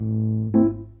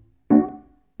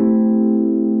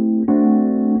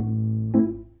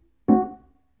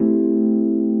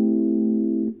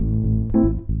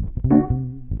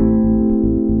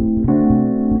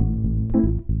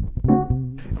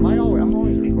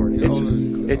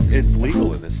It's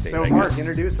legal in this state. So, Mark,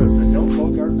 introduce us and don't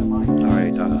bogart the mic. All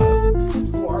right.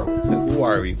 Who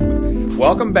are we?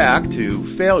 Welcome back to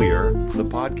Failure, the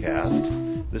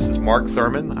podcast. This is Mark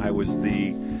Thurman. I was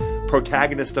the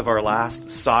protagonist of our last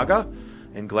saga,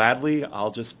 and gladly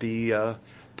I'll just be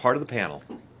part of the panel.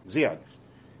 Ziad.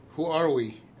 Who are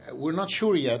we? We're not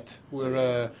sure yet.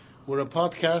 We're a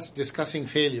podcast discussing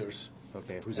failures.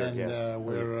 Okay, who's our And, guest?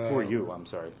 who are you? I'm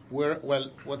sorry.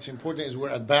 What's important is we're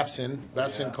at Babson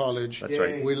College. That's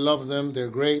right. We love them. They're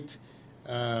great.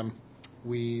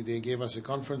 They gave us a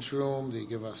conference room. They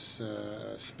give us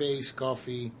space,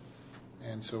 coffee,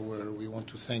 and so we want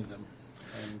to thank them.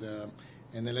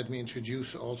 And then let me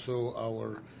introduce also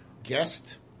our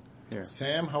guest,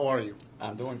 Sam. How are you?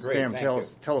 I'm doing great. Sam, Thank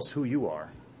tell us who you are.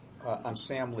 I'm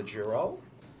Sam Legiro.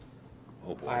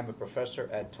 Oh boy. I'm a professor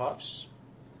at Tufts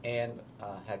and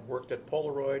had worked at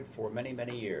Polaroid for many,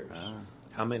 many years.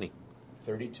 How many?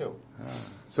 32.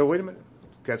 So wait a minute.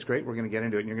 That's great. We're going to get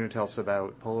into it. And you're going to tell us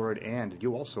about Polaroid, and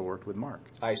you also worked with Mark.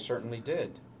 I certainly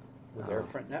did with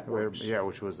AirPrint Networks.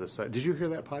 Which was this. Did you hear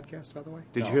that podcast, by the way?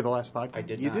 Did No, you hear the last podcast? I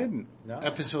did You not. didn't? No.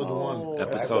 Episode 1.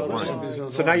 Episode I one.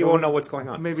 wrote So now you won't know what's going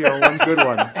on. Maybe our one good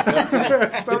one. It's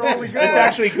our only good It's one.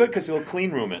 actually good because it'll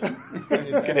clean room it.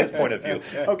 Get his point of view.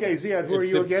 Okay, Ziad, who It's are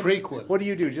you the again? prequel. What do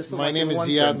you do? Just My like name in is one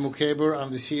Ziad sentence. Mukaber.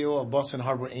 I'm the CEO of Boston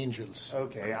Harbor Angels.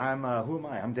 Okay, I'm who am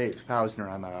I? I'm Dave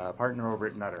Pausner. I'm a partner over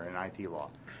at Nutter in IT law,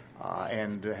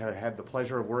 and have had the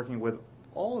pleasure of working with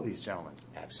all of these gentlemen.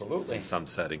 Absolutely. In some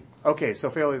setting. Okay, so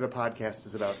Failure the podcast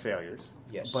is about failures.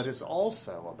 Yes. But it's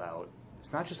also about,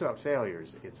 it's not just about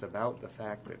failures, it's about the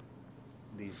fact that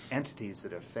these entities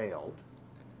that have failed,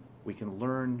 we can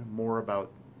learn more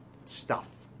about stuff.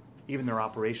 Even their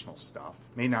operational stuff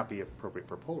may not be appropriate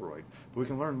for Polaroid, but we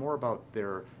can learn more about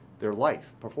their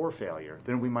life before failure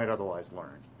than we might otherwise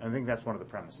learn. And I think that's one of the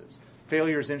premises.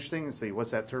 Failure is interesting. Let's see,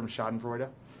 what's that term, Schadenfreude?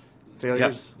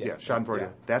 Failures? Yes. Yeah, Schadenfreude. Yeah.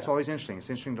 That's always interesting. It's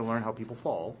interesting to learn how people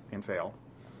fall and fail.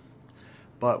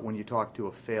 But when you talk to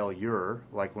a failure,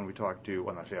 like when we talk to,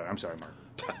 well, not failure, I'm sorry, Mark.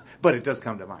 But it does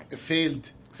come to mind. A failed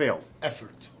Failed.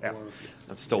 effort. Effort.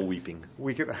 I'm still weeping.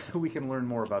 We can learn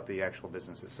more about the actual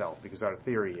business itself, because our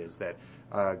theory is that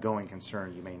going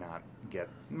concern, you may not get,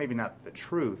 maybe not the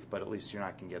truth, but at least you're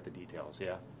not going to get the details,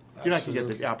 yeah? You're not going to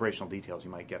get the operational details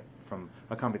you might get from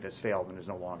a company that's failed and is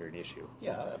no longer an issue.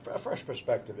 Yeah, a fresh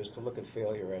perspective is to look at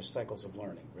failure as cycles of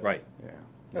learning. Really. Right. Yeah.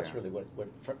 That's yeah. really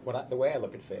the way I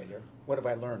look at failure. What have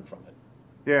I learned from it?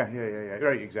 Yeah.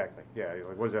 Right, exactly. Yeah,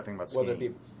 like, what is that thing about skiing? Whether it be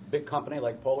a big company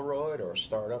like Polaroid or a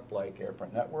startup like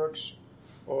AirPrint Networks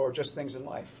or just things in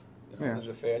life. Yeah. There's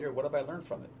a failure. What have I learned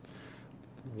from it?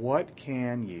 What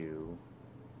can you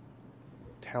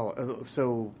tell?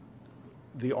 So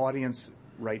the audience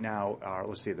right now are,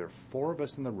 let's see, there are 4 of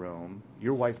us in the room.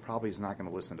 Your wife probably is not going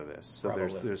to listen to this. So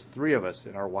there's 3 of us,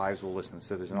 and our wives will listen.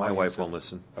 So there's an My audience wife won't of-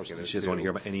 listen. Okay, there's She doesn't want to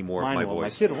 2. hear any more Mine of my won't.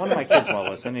 voice. One of my kids won't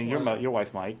listen, and your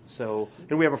wife might. So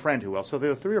and we have a friend who will. So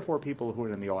there are 3 or 4 people who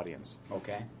are in the audience.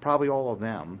 Okay. Probably all of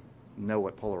them know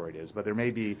what Polaroid is, but there may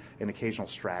be an occasional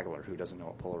straggler who doesn't know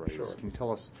what Polaroid is. Sure. Can you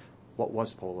tell us what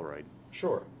was Polaroid?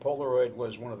 Sure. Polaroid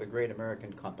was one of the great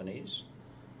American companies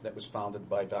that was founded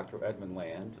by Dr. Edmund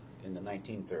Land in the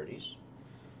 1930s,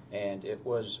 and it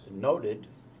was noted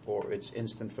for its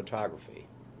instant photography.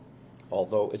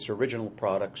 Although its original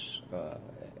products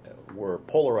were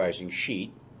polarizing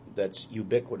sheet that's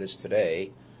ubiquitous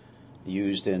today,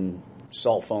 used in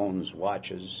cell phones,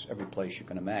 watches, every place you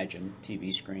can imagine,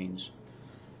 TV screens.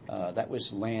 That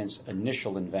was Land's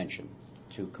initial invention,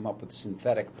 to come up with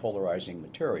synthetic polarizing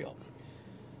material.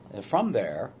 From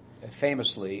there,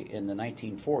 famously in the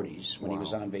 1940s, when he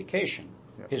was on vacation,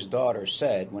 his daughter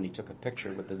said, when he took a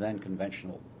picture with the then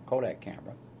conventional Kodak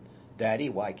camera, "Daddy,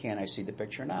 why can't I see the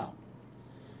picture now?"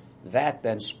 That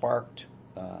then sparked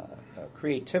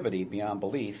creativity beyond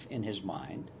belief in his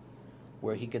mind,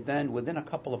 where he could then, within a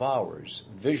couple of hours,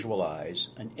 visualize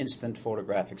an instant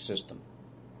photographic system.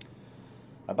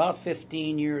 About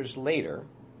 15 years later,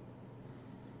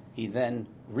 he then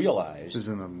realized... This is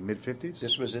in the mid-50s?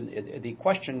 This was the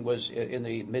question was in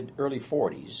the early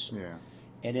 40s. Yeah.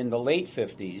 And in the late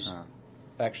 50s,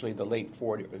 actually the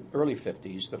early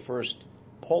 50s, the first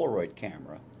Polaroid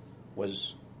camera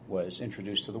was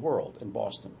introduced to the world in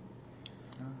Boston.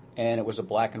 And it was a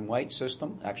black and white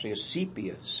system, actually a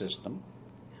sepia system.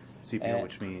 Sepia,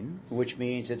 which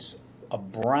means? It's a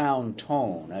brown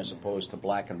tone as opposed to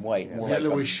black and white. More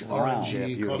Yellowish, like a brown.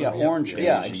 orangey color. Yeah, orange.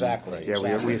 Yeah, exactly. Yeah,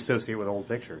 exactly. we associate with old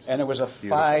pictures. And it was a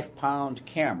 5-pound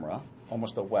camera,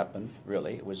 almost a weapon,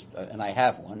 really. It was, and I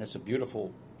have one. It's a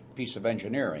beautiful piece of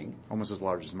engineering. Almost as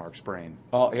large as Mark's brain.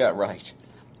 Oh, yeah, right.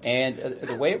 And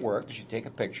the way it worked is you take a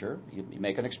picture, you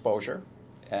make an exposure,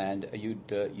 and you'd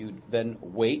then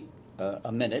wait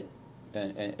a minute,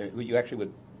 and you actually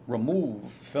would remove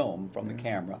film from the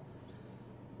camera,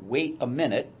 wait a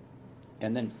minute,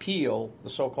 and then peel the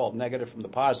so-called negative from the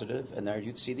positive, and there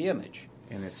you'd see the image.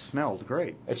 And it smelled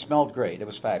great. It smelled great. It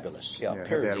was fabulous. Yeah, Yeah, it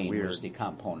had that pyridine weird- was the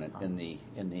component in the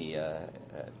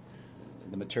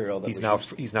material that He's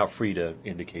was now used free to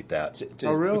indicate that.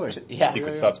 Oh, really?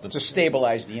 Secret substance. to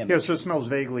stabilize the image. Yeah, so it smells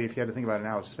vaguely, if you had to think about it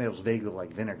now, it smells vaguely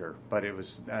like vinegar, but it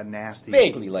was nasty.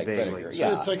 Vaguely like vinegar, So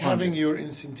yeah. it's like having your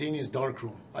instantaneous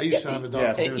darkroom. I used to have a Yes,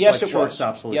 darkroom. it was Yes, like it was.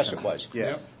 shortstop solution. Yes, it was. Yes.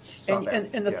 Yep. Saw And, that.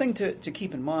 and the Yes. thing to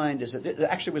keep in mind is that it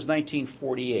actually was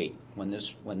 1948 when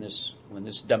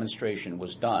this demonstration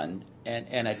was done,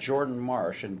 and at Jordan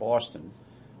Marsh in Boston,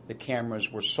 the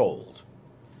cameras were sold,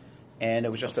 and it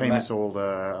was just famous old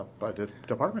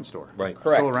department store. Right.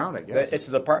 correct. Still around, I guess. It's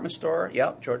a department store.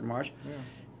 Yep, Jordan Marsh,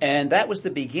 and that was the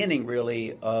beginning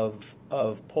really of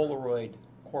Polaroid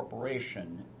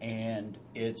Corporation and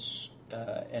its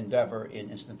endeavor in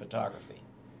instant photography.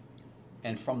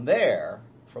 And from there,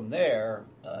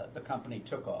 the company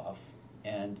took off,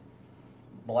 and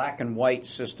black and white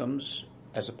systems,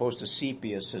 as opposed to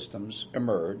sepia systems,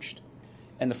 emerged,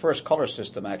 and the first color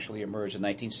system actually emerged in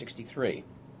 1963.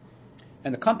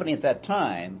 And the company at that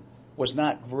time was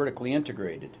not vertically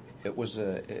integrated. It was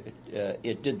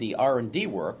it did the R&D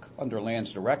work under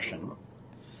Land's direction,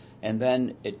 and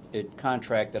then it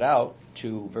contracted out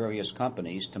to various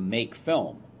companies to make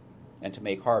film and to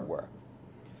make hardware.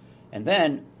 And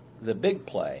then the big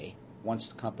play, once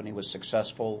the company was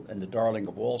successful and the darling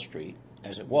of Wall Street,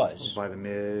 as it was, By the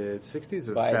mid-'60s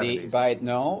or the by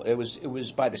 70s? it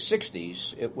was by the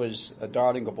 60s. It was a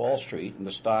darling of Wall Street, and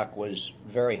the stock was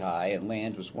very high, and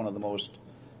Land was one of the most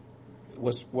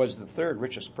was the third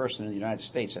richest person in the United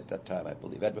States at that time, I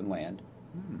believe, Edwin Land.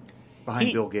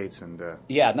 Behind Bill Gates and...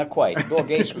 Yeah, not quite. Bill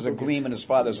Gates was a gleam in his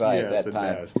father's eye at that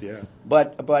time. Best, yeah.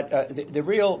 But the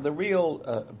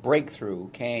real breakthrough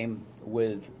came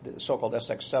with the so-called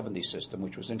SX70 system,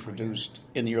 which was introduced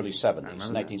in the early 70s,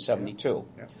 1972.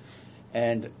 Yeah.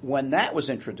 And when that was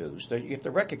introduced, you have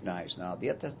to recognize now, the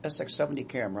SX70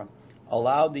 camera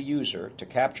allowed the user to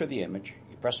capture the image.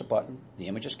 You press a button, the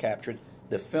image is captured,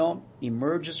 the film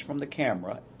emerges from the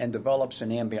camera and develops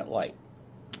in ambient light.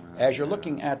 As you're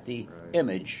looking at the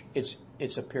image,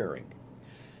 it's appearing.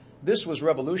 This was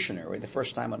revolutionary, the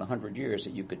first time in 100 years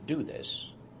that you could do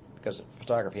this, because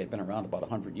photography had been around about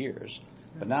 100 years.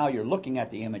 But now you're looking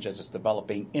at the image as it's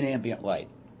developing in ambient light.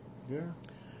 Yeah.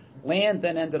 Land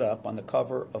then ended up on the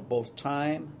cover of both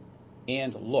Time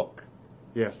and Look,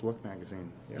 Yes, Look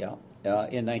magazine. Yeah.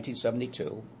 in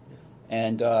 1972.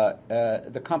 And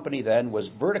the company then was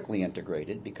vertically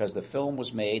integrated because the film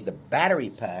was made, the battery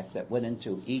pack that went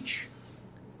into each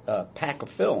pack of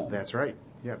film That's right.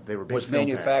 Yeah, they were big was film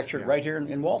manufactured packs, yeah. right here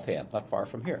in Waltham, not far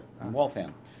from here, in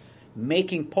Waltham,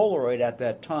 making Polaroid at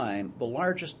that time the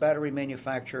largest battery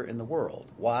manufacturer in the world.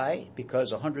 Why?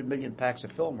 Because 100 million packs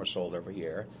of film were sold every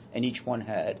year, and each one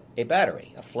had a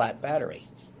battery, a flat battery.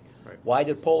 Right. Why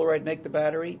did Polaroid make the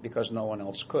battery? Because no one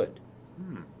else could.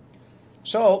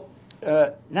 So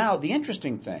now the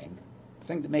interesting thing, the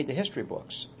thing that made the history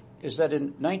books, is that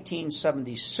in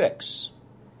 1976,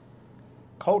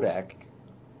 Kodak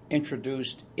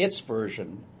introduced its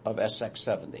version of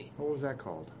SX70. What was that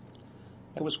called?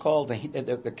 It was called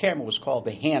the camera was called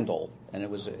the Handle, and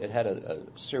it had a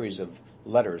series of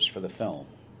letters for the film,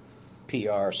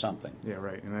 PR something. Yeah,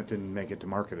 right. And that didn't make it to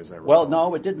market, as I recall. Well,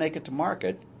 no, it did make it to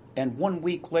market, and 1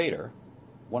 week later,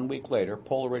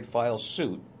 Polaroid filed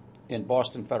suit in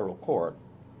Boston Federal Court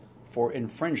for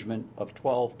infringement of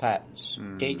 12 patents,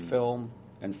 8 film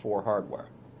and 4 hardware,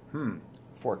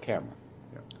 4 camera.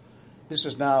 Yeah. This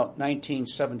is now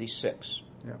 1976.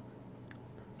 Yeah.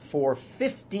 For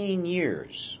 15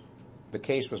 years, the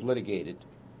case was litigated,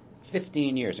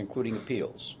 15 years, including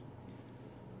appeals.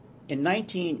 In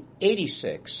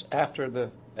 1986, after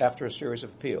a series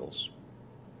of appeals,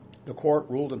 the court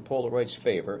ruled in Polaroid's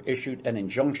favor, issued an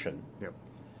injunction, Yep.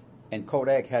 and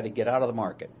Kodak had to get out of the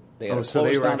market. They had to So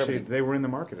close they were down actually everything. they were in the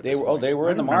market. At They this were point. they were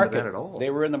I in the don't remember market. that at all. They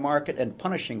were in the market and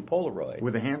punishing Polaroid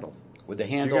with the handle. with the Do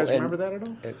handle. you guys and- remember that at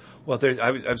all? Well,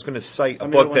 I was going to cite a I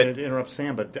book don't that want to interrupt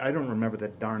Sam, but I don't remember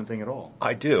that darn thing at all.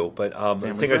 I do, but the Family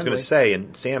thing I was going friendly. to say,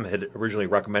 and Sam had originally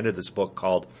recommended this book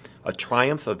called A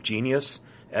Triumph of Genius,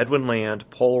 Edwin Land,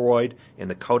 Polaroid, and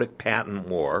the Kodak Patent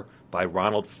War by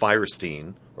Ronald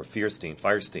Firestein.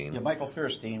 Yeah, Michael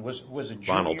Fierstein was a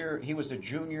Ronald. junior. He was a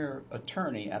junior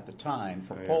attorney at the time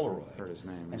for Oh, yeah. Polaroid. Heard his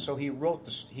name, And yeah. so he wrote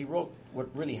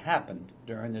what really happened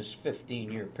during this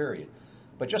 15-year period.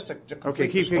 But just to Okay,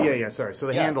 complete keep the story. yeah. Sorry. So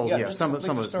the handle, just to some complete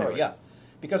of the us story, knew it. yeah.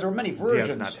 Because there were many Ziad's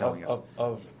versions not telling us.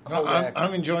 of No, Kodak.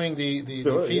 I'm enjoying the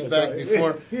Sorry, feedback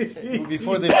sorry.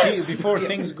 before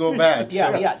things go bad.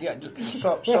 Yeah.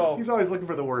 So He's always looking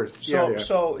for the worst.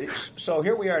 So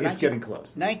here we are. It's getting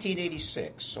close.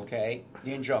 1986. Okay,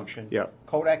 the injunction. Yeah.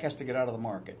 Kodak has to get out of the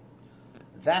market.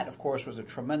 That, of course, was a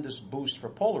tremendous boost for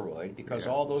Polaroid because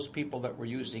all those people that were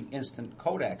using instant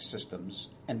Kodak systems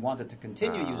and wanted to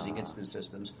continue using instant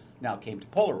systems now came to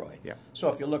Polaroid. Yeah. So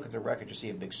if you look at the record, you see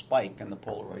a big spike in the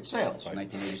Polaroid sales in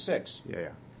 1986. Yeah.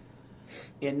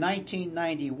 In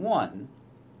 1991,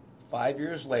 5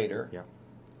 years later, Yeah.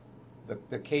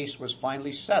 the case was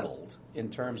finally settled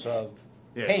in terms of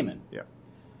payment. Yeah.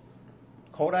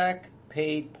 Kodak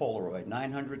paid Polaroid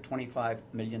 $925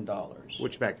 million.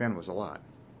 Which back then was a lot.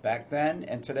 Back then,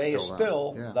 and today is Still a lot.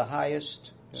 still Yeah. the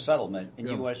highest settlement in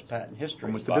Yeah. U.S. patent history.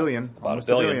 Almost a billion. about Almost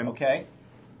a billion. Okay?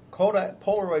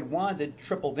 Polaroid wanted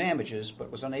triple damages, but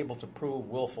was unable to prove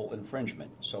willful infringement,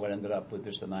 so it ended up with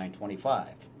just the $925,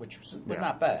 which was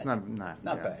not bad. Not Not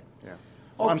yeah. bad. Yeah.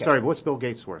 Well, I'm Okay. sorry, but what's Bill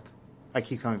Gates worth? I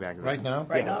keep coming back to that. Right now?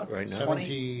 Right now? Right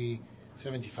now.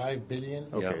 75 billion.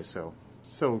 Okay, Yeah.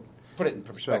 so Put it in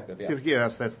perspective,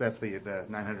 that's the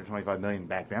 925 million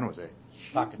back then was a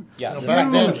Pocket. Yeah. No,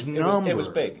 back then- huge It number. was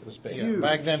big. It was big. Yeah,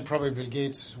 back then, probably Bill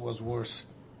Gates was worth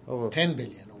 10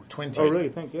 billion or 20. Oh, really?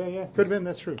 Think? Yeah. Could have been.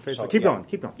 That's true. Facebook. So, Keep yeah.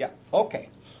 going. Yeah. Okay.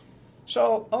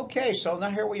 So now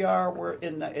here we are. We're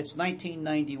in. It's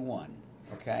 1991.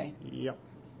 Okay. Yep.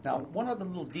 Now, one other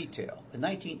little detail. In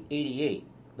 1988,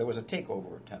 there was a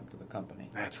takeover attempt of the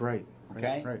company. That's right.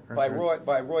 Okay. Right.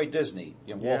 By Roy Disney,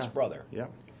 Walt's brother. Yeah.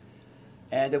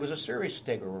 And there was a serious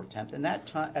takeover attempt. And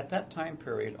at that time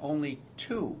period, only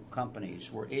 2 companies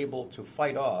were able to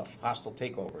fight off hostile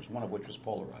takeovers. One of which was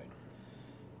Polaroid.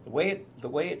 The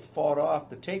way it fought off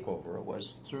the takeover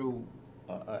was through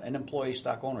an employee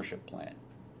stock ownership plan.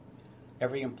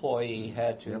 Every employee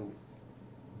had to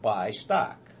buy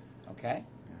stock. Okay.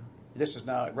 This is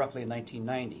now roughly in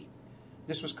 1990.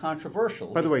 This was controversial.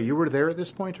 By the way, you were there at this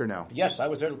point or no? Yes, I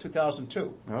was there till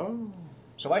 2002. Oh.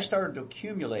 So I started to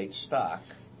accumulate stock,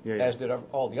 Yeah. as did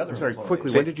all the other I'm sorry. employees.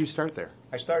 Quickly, when did you start there?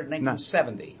 I started in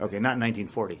 1970. Okay, not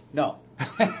 1940. No.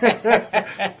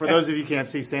 For those of you who can't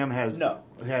see, Sam has No.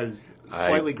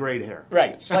 slightly grayed hair.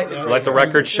 Right. Slightly. Let the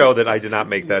record show that I did not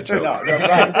make that joke. No,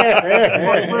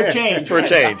 right. for a change. For a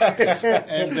change.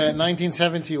 And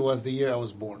 1970 was the year I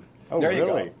was born. Oh, There you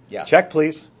really? go. Yeah. Check,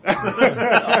 please. No,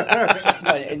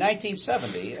 in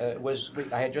 1970,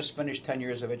 I had just finished 10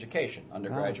 years of education,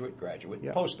 undergraduate, graduate,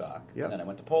 Yeah. postdoc, Yeah. and then I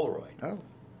went to Polaroid. Oh.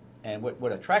 And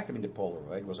what attracted me to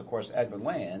Polaroid was, of course, Edwin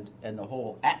Land and the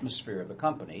whole atmosphere of the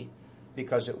company,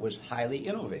 because it was highly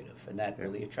innovative, and that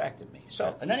really attracted me.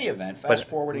 So, in any event, fast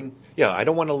forwarding. Yeah, I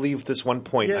don't want to leave this one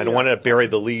point. I don't want to bury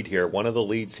the lead here. One of the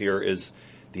leads here is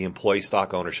the employee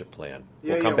stock ownership plan.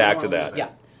 We'll come back to that. Yeah.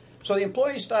 So the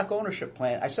employee stock ownership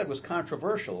plan, I said, was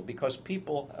controversial because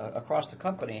people across the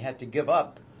company had to give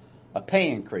up a pay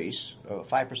increase, a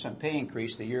 5% pay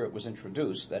increase the year it was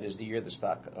introduced. That is the year the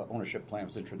stock ownership plan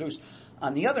was introduced.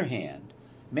 On the other hand,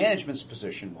 management's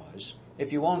position was,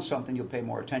 if you own something, you'll pay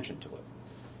more attention to it.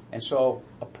 And so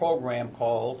a program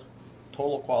called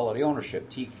Total Quality Ownership,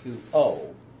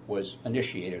 TQO, was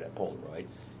initiated at Polaroid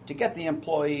to get the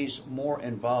employees more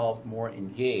involved, more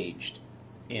engaged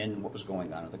in what was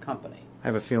going on in the company. I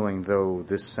have a feeling, though,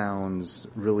 this sounds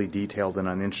really detailed and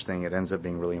uninteresting. It ends up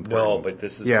being really important. No, but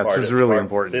this is yes, part this is of, really part,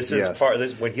 important. This is yes. part.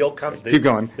 This when he'll come. Keep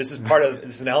going. This is part of.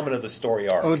 This is an element of the story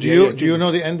arc. Oh, do you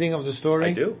know the ending of the story?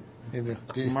 I do. You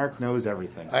do. Mark knows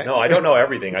everything. No, I don't know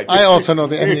everything. I also know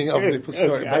the ending of the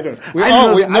story. I don't. We I all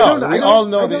know we that. all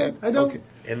know I the don't. end. I don't. Okay.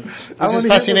 And This is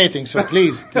fascinating, so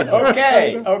please. Keep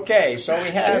going. Okay. So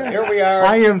here we are.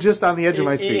 I am just on the edge of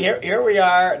my seat. Here we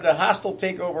are. The hostile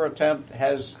takeover attempt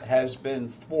has been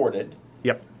thwarted.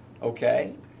 Yep.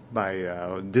 Okay.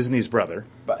 By Disney's brother.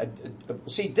 But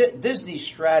see, Disney's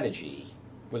strategy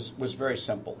was very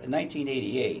simple. In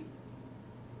 1988,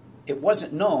 it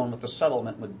wasn't known what the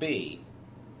settlement would be.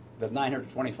 The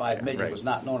 $925 million was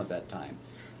not known at that time.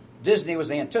 Disney was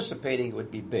anticipating it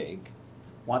would be big,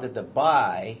 wanted to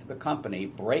buy the company,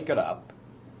 break it up,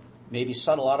 maybe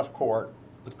settle out of court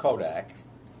with Kodak,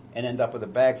 and end up with a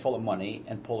bag full of money,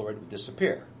 and Polaroid would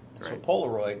disappear. Right. So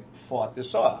Polaroid fought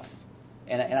this off.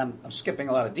 And I'm skipping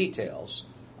a lot of details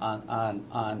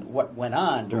on what went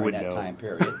on during that time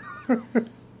period.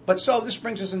 But so this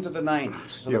brings us into the 90s.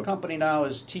 So the company now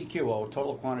is TQO,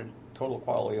 Total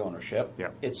Quality Ownership.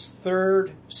 Yep. Its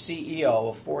third CEO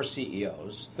of 4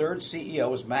 CEOs. Third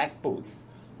CEO is Mac Booth,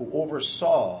 who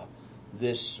oversaw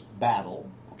this battle,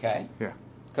 okay? Yeah.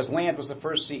 Because Land was the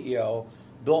first CEO.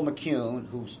 Bill McCune,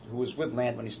 who was with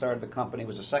Land when he started the company,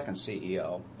 was the second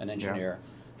CEO, an engineer.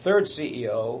 Third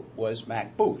CEO was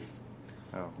Mac Booth.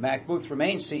 Oh. Mac Booth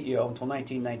remained CEO until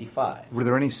 1995. Were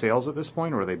there any sales at this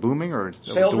point, or were they booming, or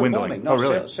Sales were dwindling? booming. No, oh,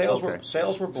 really? sales Okay.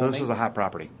 were booming. So this was a hot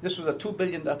property, This was a $2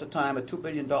 billion at the time, a $2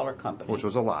 billion company, which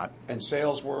was a lot. and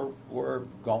sales were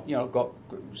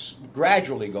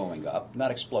gradually going up,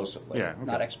 not explosively, Yeah, okay.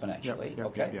 not exponentially. Yep,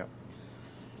 okay, yep.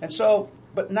 and so,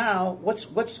 but now, what's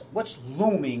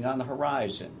looming on the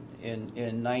horizon in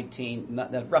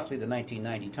roughly the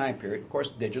 1990 time period? Of course,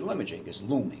 digital imaging is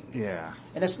looming. Yeah.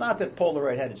 And it's not that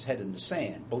Polaroid had its head in the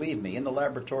sand. Believe me, in the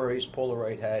laboratories,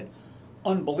 Polaroid had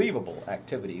unbelievable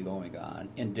activity going on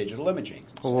in digital imaging.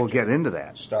 Well, we'll get into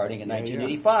that. Starting in Yeah,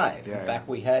 1985. yeah. In fact,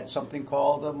 we had something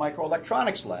called the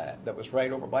Microelectronics Lab that was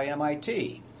right over by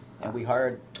MIT. And we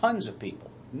hired tons of people,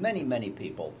 many, many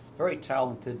people, very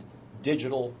talented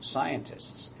digital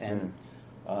scientists. And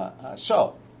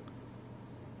so,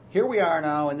 here we are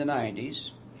now in the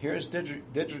 90s. Here's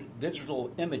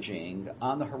digital imaging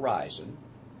on the horizon.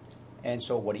 And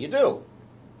so what do?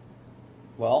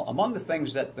 Well, among the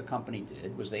things that the company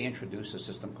did was they introduced a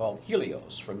system called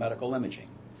Helios for medical imaging.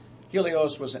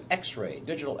 Helios was an X-ray,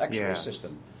 digital X-ray Yes.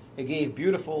 system. It gave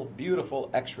beautiful, beautiful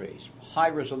X-rays,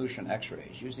 high-resolution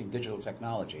X-rays using digital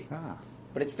technology. Ah.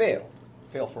 But it failed.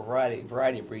 It failed for a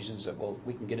variety of reasons that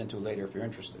we can get into later if you're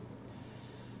interested.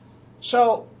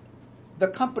 So the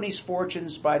company's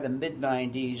fortunes by the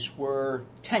mid-90s were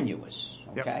tenuous,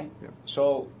 Yep, okay? yep.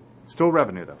 So Still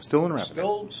revenue, though. Still in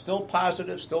revenue. still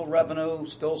positive, still revenue,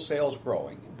 still sales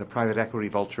growing. The private equity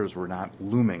vultures were not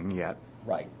looming yet.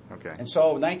 Right. Okay. And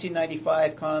so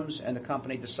 1995 comes, and the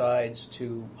company decides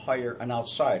to hire an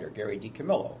outsider, Gary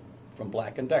DiCamillo, from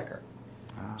Black & Decker.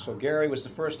 So Gary was the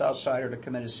first outsider to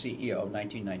come in as CEO in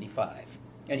 1995.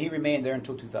 And he remained there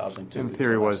until 2002. And the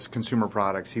theory was consumer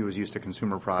products. He was used to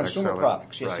consumer products. Consumer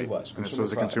products, yes, he right. was. And this Consumer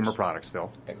was a products. consumer product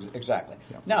still. Exactly.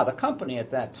 Yeah. Now, the company at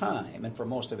that time, and for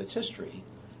most of its history,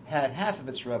 had half of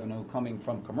its revenue coming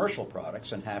from commercial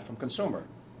products and half from consumer.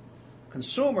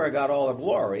 Consumer got all the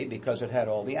glory because it had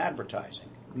all the advertising.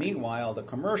 Meanwhile, the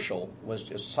commercial was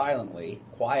just silently,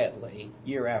 quietly,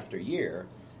 year after year,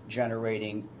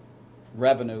 generating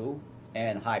revenue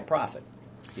and high profit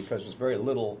because there's very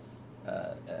little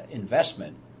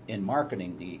investment in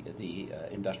marketing the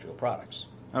industrial products.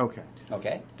 Okay.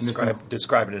 Okay?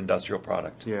 Describe an industrial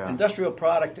product. Yeah. Industrial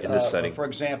product, In this setting. for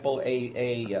example,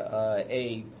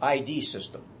 a ID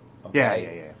system.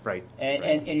 Okay? Yeah. Right.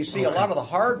 And you see, a lot of the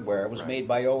hardware was made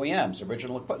by OEMs,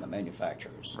 original equipment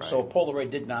manufacturers. Right. So Polaroid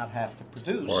did not have to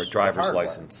produce Or a the driver's hardware.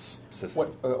 license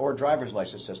system. Or a driver's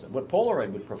license system. What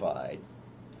Polaroid would provide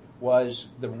was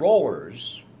the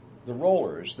rollers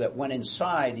that went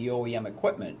inside the OEM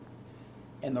equipment,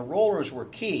 and the rollers were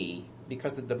key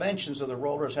because the dimensions of the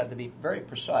rollers had to be very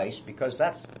precise because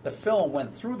the film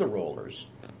went through the rollers,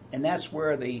 and that's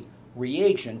where the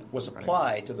reagent was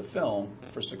applied to the film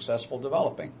for successful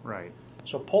developing. Right.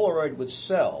 So Polaroid would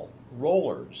sell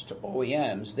rollers to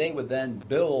OEMs. They would then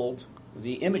build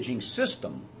the imaging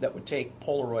system that would take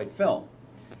Polaroid film.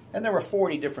 And there were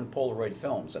 40 different Polaroid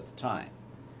films at the time.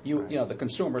 You know, the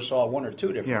consumer saw one or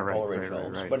two different Polaroid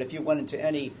films. Right. But if you went into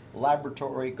any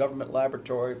laboratory, government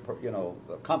laboratory,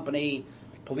 company,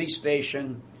 police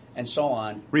station, and so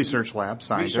on, Research labs,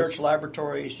 scientists. research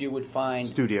laboratories, you would find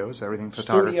Studios, everything,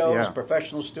 photography. studios, Yeah.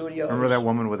 professional studios. Remember that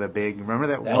woman with a big? Remember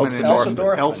that woman? Elsa in-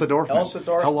 Dorfman. Elsa Dorfman. Elsa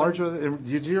Dorfman. How large was it?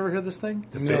 Did you ever hear this thing?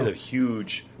 The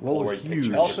huge Well, Polaroid huge.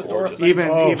 pictures. Elsa are gorgeous. Dorfman.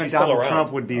 Even she's still Donald around.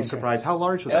 Trump would be surprised. How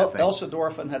large was that thing? Elsa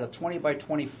Dorfman had a 20 by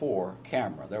 24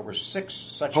 camera. There were 6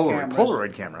 such cameras.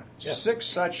 Polaroid camera. 6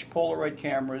 such Polaroid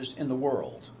cameras in the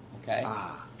world. Okay,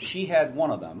 she had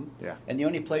one of them. Yeah. And the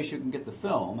only place you can get the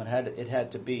film, it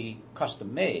had to be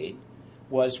custom made,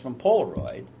 was from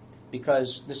Polaroid,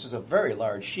 because this is a very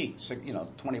large sheet,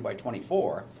 20 by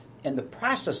 24. And the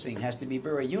processing has to be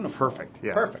very uniform. Perfect.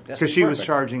 Yeah. Perfect. Has to Because be she was perfect.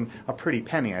 charging a pretty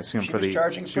penny, I assume, She for was the.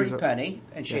 charging a she was pretty penny,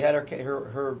 and she had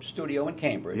her studio in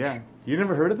Cambridge. Yeah. You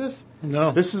never heard of this?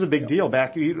 No. This is a big deal.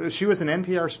 She was an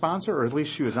NPR sponsor, or at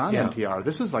least she was on Yeah. NPR.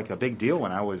 This was like a big deal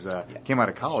when I was came out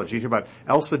of college. You hear about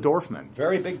Elsa Dorfman.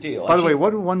 Very big deal. By And the way, she-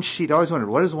 what would one sheet? I always wondered,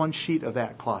 what does one sheet of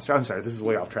that cost? I'm sorry, this is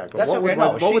way off track. But That's what okay. would,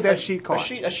 No, what would that sheet cost?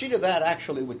 A sheet of that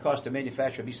actually would cost a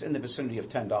manufacturer in the vicinity of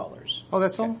 $10. Oh,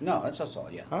 that's all? No, that's all.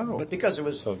 Yeah. Oh. But because it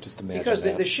was So just imagine because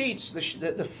that. the sheets,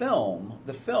 the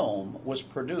film was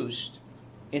produced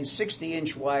in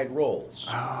 60-inch wide rolls.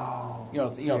 Oh. You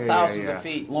thousands yeah. of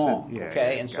feet long. Yeah,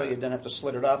 okay, yeah, and so got you it. then have to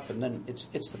slit it up, and then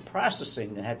it's the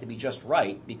processing that had to be just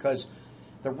right because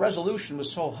the resolution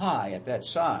was so high at that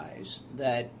size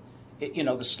that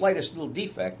the slightest little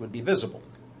defect would be visible.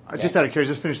 Just out of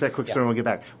curiosity, just finish that quick story and we'll get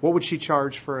back. What would she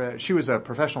charge for she was a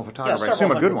professional photographer, I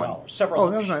assume a good one. Several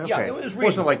that was nice. Okay. Yeah, it was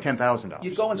wasn't like $10,000.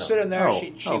 You'd go and sit in there,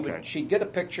 okay. she'd get a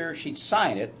picture, she'd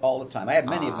sign it all the time. I have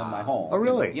many of them in my home. Oh,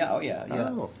 really? Yeah, yeah.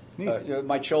 Oh, neat.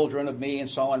 My children of me and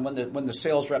so on. When the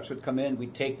sales reps would come in,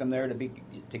 we'd take them there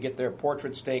to get their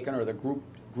portraits taken or the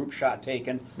group shot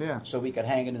taken. Yeah. So we could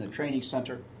hang it in the training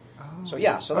center. So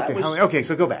that okay. was Okay.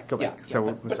 So go back. Yeah,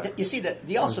 So but you see that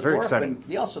the Elsa Dorfman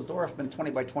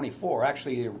 20x24,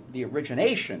 actually the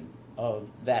origination of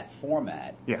that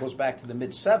format goes back to the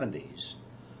mid-'70s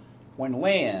when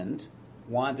Land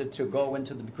wanted to go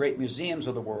into the great museums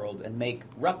of the world and make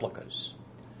replicas.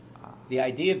 The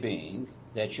idea being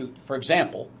that for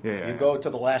example, you go to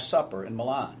the Last Supper in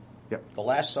Milan. Yep. The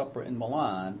Last Supper in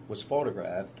Milan was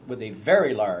photographed with a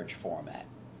very large format.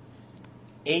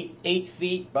 8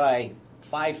 feet by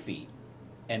 5 feet,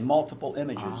 and multiple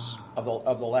images of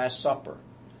the Last Supper.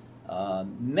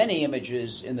 Many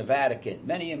images in the Vatican,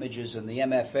 many images in the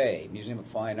MFA, Museum of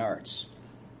Fine Arts.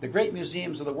 The great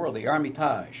museums of the world, the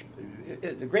Hermitage,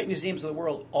 the great museums of the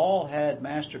world all had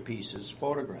masterpieces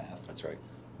photographed. That's right.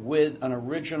 With an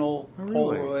original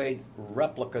Polaroid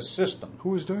replica system. Who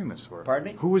was doing this work?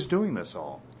 Pardon me? Who was doing this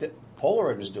all?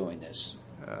 Polaroid was doing this.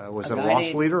 Was it a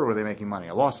loss leader, or were they making money?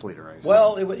 A loss leader, I assume.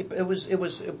 Well, it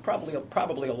was probably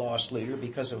a loss leader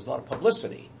because there was a lot of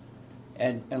publicity,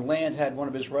 and Land had one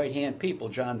of his right hand people,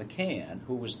 John McCann,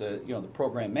 who was the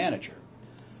program manager,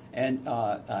 and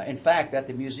in fact at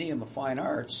the Museum of Fine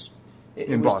Arts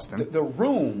in Boston, the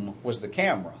room was the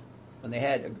camera, and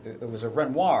it was a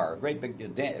Renoir, a great big.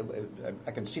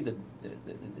 I can see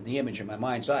the image in my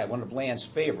mind's eye. One of Land's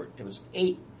favorite. It was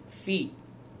 8 feet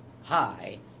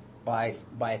high. By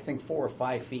I think 4 or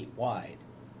 5 feet wide.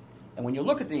 And when you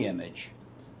look at the image,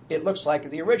 it looks like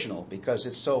the original because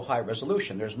it's so high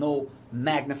resolution. There's no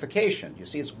magnification. You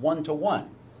see, it's 1-to-1.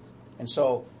 And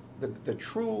so the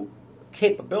true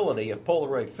capability of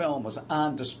Polaroid film was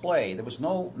on display. There was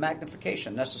no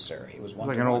magnification necessary. It was 1-to-1.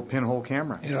 Like an old pinhole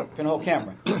camera. Yeah. Pinhole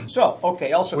camera. So,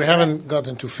 okay, also... We haven't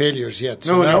gotten to failures yet.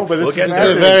 So no, but this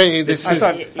is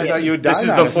I thought you would die. This is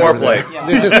the foreplay.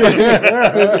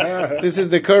 This is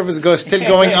the curve is still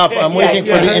going up. I'm waiting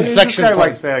for the inflection This guy point.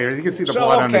 likes failure. You can see the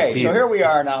blood on his teeth. So here we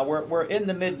are now. We're in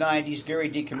the mid-'90s. Gary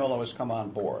DiCamillo has come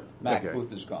on board. Mac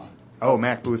Booth is gone. Oh,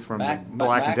 Mac Booth from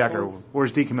Black & Decker. Booth.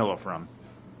 Where's DiCamillo from?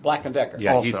 Black & Decker.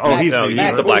 Yeah, Also.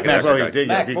 he's the Black & Decker guy.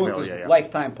 Mac Booth was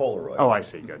lifetime Polaroid. Oh, I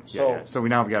see. Good. So we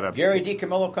now got a... Gary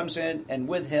DiCamillo comes in, and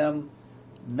with him,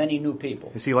 many new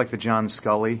people. Is he like the John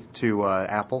Scully to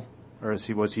Apple? Or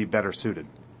was he better suited?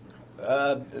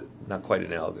 Not quite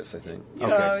analogous, I think.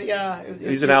 Yeah.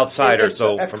 He's an outsider, he's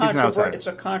an outsider. It's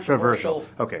a controversial.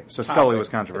 Okay, so Scully was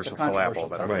controversial for Apple,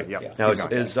 but Right. Yep. Now,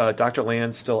 is Dr.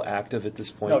 Land still active at this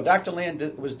point? No, Dr.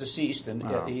 Land was deceased, and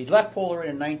he left Polaroid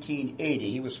in 1980.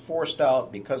 He was forced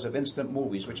out because of instant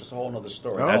movies, which is a whole other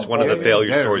story. That's one of the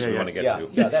failure stories we want to get to.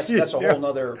 Yeah, that's a whole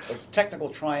other technical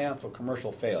triumph of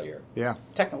commercial failure. Yeah.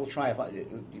 Technical triumph.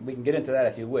 We can get into that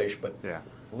if you wish, but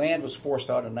Land was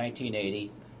forced out in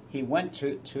 1980. He went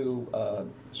to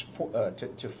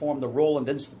form the Roland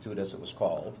Institute, as it was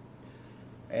called,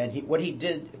 and what he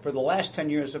did for the last 10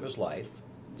 years of his life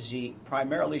is he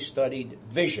primarily studied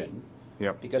vision,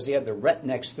 because he had the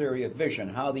Retnex theory of vision,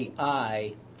 how the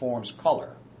eye forms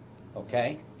color.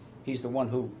 Okay, he's the one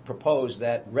who proposed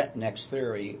that Retnex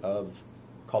theory of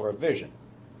color vision,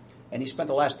 and he spent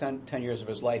the last 10 years of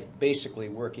his life basically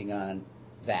working on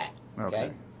that.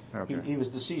 Okay. He was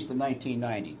deceased in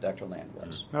 1990, Dr. Land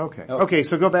was. Okay,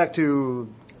 so go back to...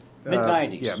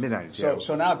 mid-'90s. Yeah, mid-'90s.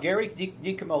 So now Gary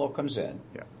DiCamillo comes in,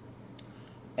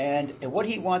 and what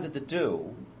he wanted to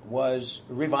do was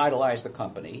revitalize the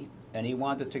company, and he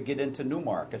wanted to get into new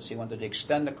markets. He wanted to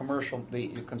extend the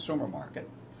consumer market,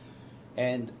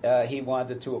 and he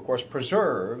wanted to, of course,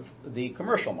 preserve the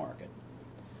commercial market.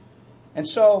 And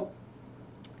so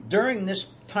during this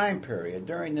time period,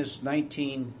 during this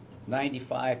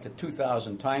 1995 to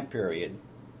 2000 time period,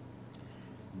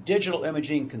 digital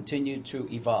imaging continued to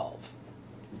evolve.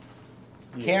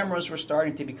 Cameras were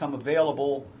starting to become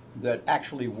available that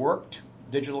actually worked,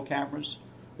 digital cameras,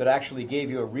 that actually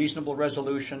gave you a reasonable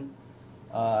resolution.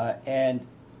 And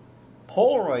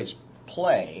Polaroid's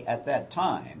play at that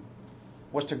time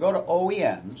was to go to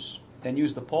OEMs and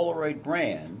use the Polaroid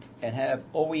brand and have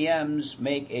OEMs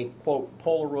make a, quote,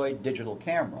 Polaroid digital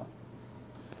camera.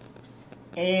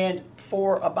 And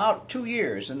for about 2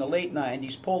 years, in the late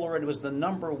 90s, Polaroid was the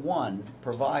 #1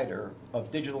 provider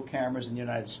of digital cameras in the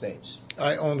United States.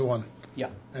 I owned one.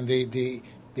 Yeah. And they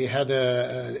had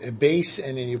a base,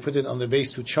 and then you put it on the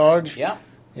base to charge. Yeah.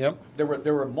 Yep.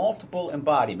 There were multiple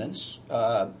embodiments.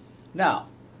 Now,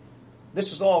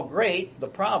 this is all great. The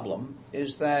problem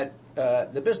is that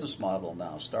the business model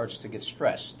now starts to get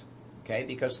stressed. Okay,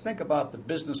 because think about the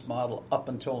business model up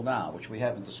until now, which we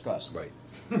haven't discussed. Right.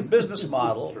 The business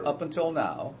model up until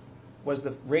now was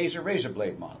the razor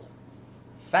blade model.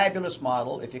 Fabulous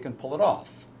model if you can pull it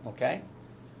off. Okay?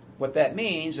 What that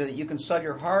means is that you can sell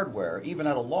your hardware even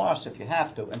at a loss if you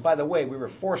have to. And by the way, we were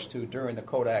forced to during the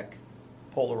Kodak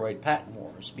Polaroid patent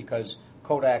wars because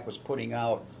Kodak was putting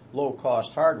out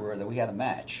low-cost hardware that we had to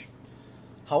match.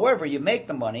 However, you make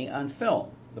the money on film.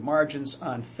 The margins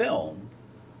on film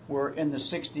were in the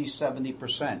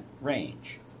 60-70%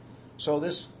 range. So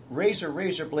this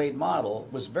razor blade model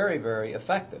was very, very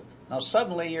effective. Now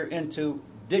suddenly you're into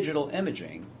digital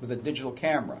imaging with a digital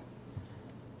camera.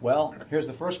 Well, here's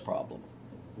the first problem.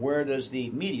 Where does the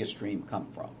media stream come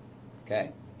from?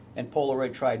 Okay? And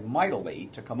Polaroid tried mightily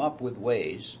to come up with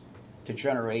ways to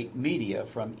generate media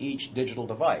from each digital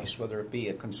device, whether it be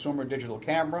a consumer digital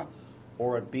camera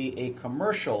or it be a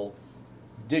commercial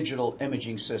digital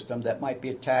imaging system that might be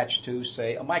attached to,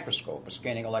 say, a microscope, a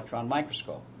scanning electron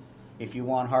microscope. If you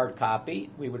want hard copy,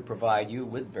 we would provide you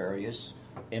with various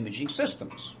imaging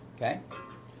systems. Okay?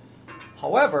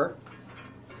 However,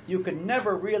 you could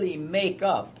never merely make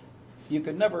up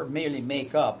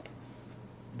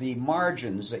the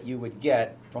margins that you would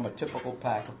get from a typical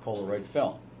pack of Polaroid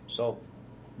film. So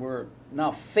we're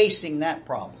now facing that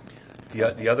problem.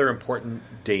 The other important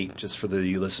date, just for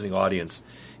the listening audience,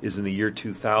 is in the year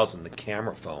 2000, the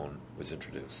camera phone was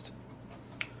introduced.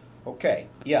 Okay,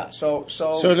 yeah, so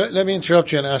let me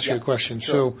interrupt you and ask you a Yeah, question.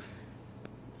 sure.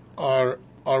 So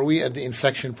are we at the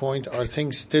inflection point? Are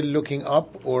things still looking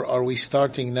up, or are we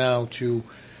starting now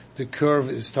the curve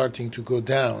is starting to go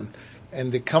down,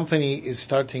 and the company is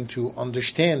starting to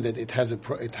understand that it had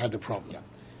a problem? Yeah.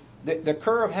 The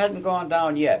curve hadn't gone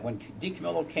down yet. When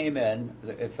DiCamillo came in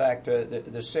fact,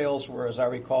 the sales were, as I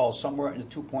recall, somewhere in the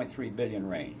 2.3 billion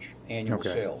range, annual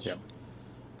sales. Yep.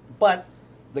 But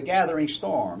the gathering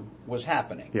storm was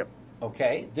happening. Yep.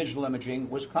 Okay? Digital imaging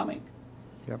was coming.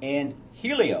 Yep. And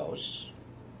Helios,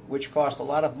 which cost a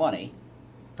lot of money,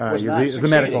 was the not succeeding.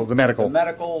 the medical. The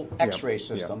medical X-ray Yep.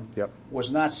 system Yep.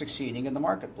 was not succeeding in the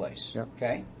marketplace. Yep.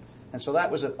 Okay? And so that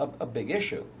was a big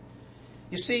issue.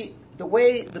 You see, the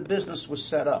way the business was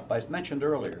set up, I mentioned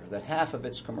earlier that half of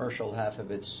it's commercial, half of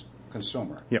it's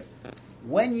consumer. Yep.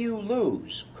 When you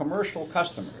lose commercial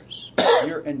customers,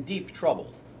 you're in deep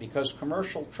trouble because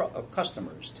commercial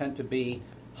customers tend to be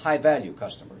high-value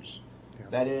customers. Yeah.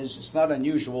 That is, it's not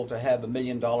unusual to have $1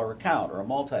 million account or a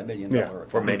multi-million-dollar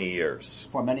account. For many years.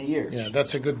 For many years. Yeah,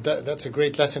 that's a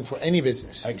great lesson for any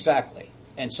business. Exactly.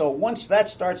 And so once that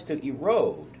starts to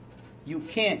erode, you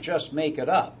can't just make it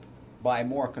up by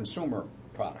more consumer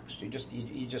products. You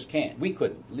just can't. We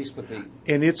couldn't, at least with the...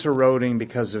 And it's eroding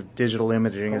because of digital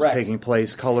imaging is Correct. taking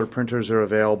place. Color printers are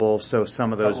available, so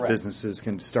some of those Correct. businesses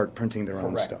can start printing their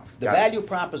own Correct. stuff. The Got it. value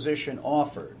proposition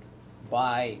offered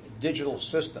by digital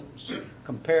systems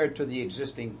compared to the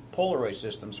existing Polaroid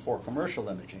systems for commercial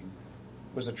imaging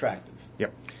was attractive.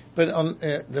 Yep. But on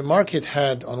the market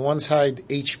had on one side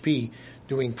HP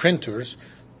doing printers,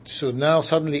 so now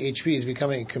suddenly HP is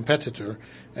becoming a competitor,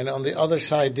 and on the other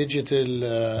side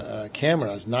digital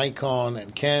cameras, Nikon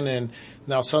and Canon,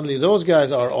 now suddenly those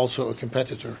guys are also a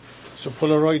competitor. So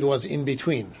Polaroid was in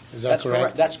between. Is that That's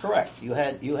correct? That's correct. You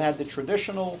had the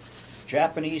traditional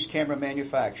Japanese camera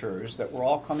manufacturers that were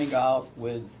all coming out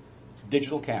with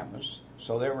digital cameras,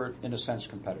 so they were in a sense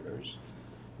competitors.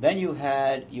 Then you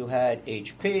had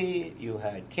HP, you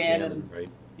had Canon, Right.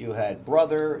 you had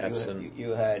Brother, Epson.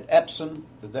 you had Epson,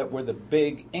 that were the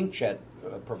big inkjet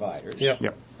providers. Yeah,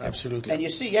 Yep. absolutely. And you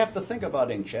see, you have to think about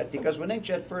inkjet because when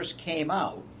inkjet first came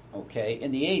out, okay,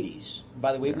 in the 80s,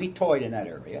 by the way, we toyed in that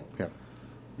area, Yep.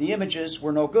 the images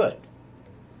were no good.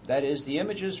 That is, the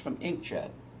images from inkjet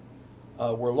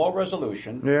were low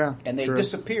resolution, Yeah, and they true.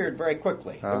 disappeared very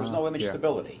quickly. There was no image yeah,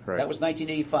 stability. right. That was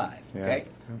 1985, Yeah. okay?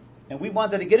 And we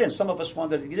wanted to get in. Some of us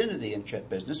wanted to get into the inkjet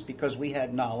business because we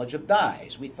had knowledge of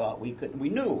dyes. We thought we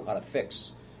knew how to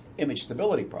fix image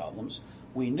stability problems.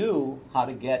 We knew how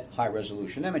to get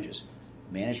high-resolution images.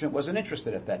 Management wasn't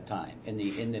interested at that time in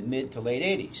the mid to late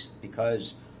 80s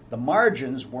because the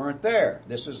margins weren't there.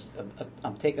 This is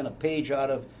I'm taking a page out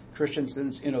of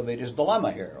Christensen's Innovator's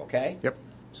Dilemma here, okay? Yep.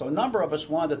 So a number of us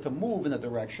wanted to move in the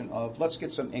direction of let's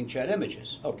get some inkjet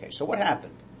images. Okay, so what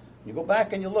happened? You go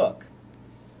back and you look.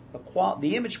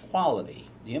 The image quality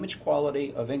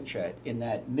of inkjet in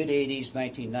that mid-'80s,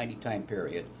 1990 time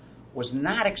period was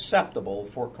not acceptable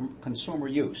for consumer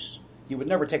use. You would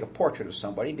never take a portrait of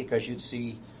somebody because you'd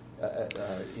see red,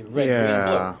 green,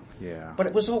 Yeah, blue. yeah. But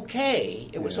it was okay.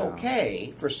 It was Yeah.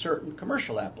 okay for certain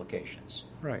commercial applications,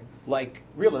 Right. like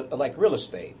real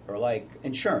estate or like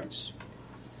insurance.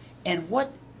 And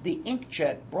what the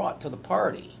inkjet brought to the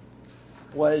party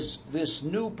was this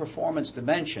new performance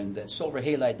dimension that silver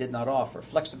halide did not offer: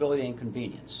 flexibility and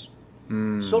convenience.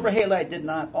 Silver halide did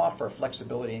not offer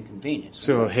flexibility and convenience.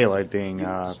 So halide being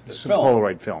Film.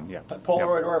 Polaroid film, yeah.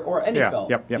 Polaroid or any Yeah, film.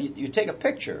 yep. You take a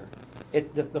picture,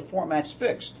 the format's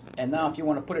fixed, and now if you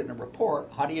want to put it in a report,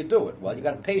 how do you do it? Well, you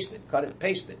got to paste it, cut it,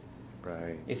 paste it.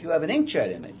 Right. If you have an inkjet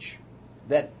image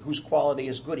whose quality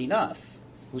is good enough,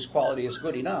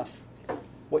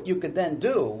 what you could then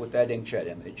do with that inkjet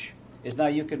image is now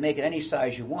you could make it any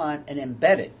size you want and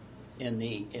embed it in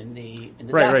the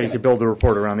document. Right. You could build the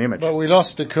report around the image. But we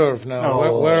lost the curve now.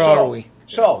 Oh. Where are we?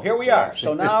 So here we are.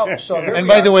 So now, here And we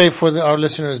by are. the way, for our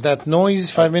listeners, that noise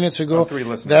 5 minutes ago, our 3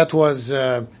 listeners. that was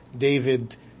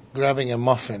David grabbing a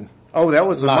muffin. Oh, that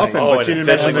was the Live. muffin, Oh, but and you didn't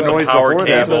eventually mention the with noise the power before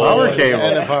that. cable. The power And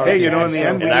cable. the power Hey, you cable. know, in the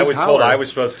end, we And I need was power. told I was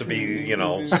supposed to be,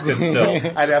 sit still.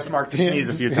 I'd asked Mark to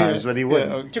sneeze a few times, but he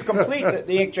wouldn't. To complete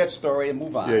the inkjet story and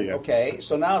move on. Yeah. Okay,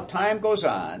 so now time goes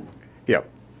on. Yep.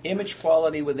 Image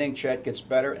quality with inkjet gets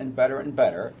better and better and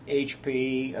better.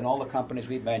 HP and all the companies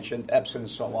we've mentioned, Epson and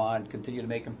so on, continue to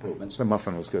make improvements. The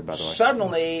muffin was good, by the way.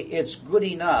 Suddenly, it's good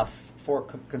enough for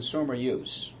consumer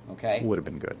use. Okay, Would have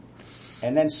been good.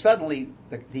 and then suddenly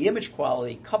the image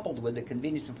quality coupled with the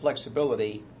convenience and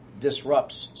flexibility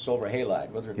disrupts silver halide,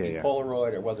 whether it be Yeah.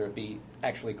 Polaroid or whether it be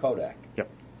actually Kodak. Yep.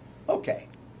 Okay.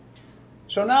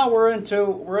 So now we're into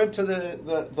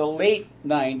the late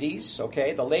 90s,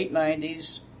 okay? The late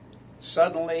 90s,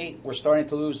 suddenly we're starting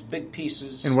to lose big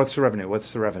pieces. And what's the revenue?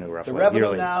 Roughly? The revenue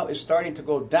yearly? now is starting to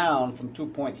go down from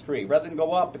 2.3. Rather than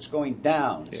go up, it's going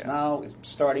down. It's Yeah. now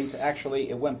starting to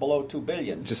it went below 2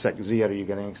 billion. Just a second. Ziad, are you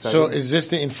getting excited? So is this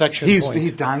the inflection point?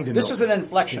 He's dying to know. This is an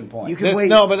inflection point. You can wait.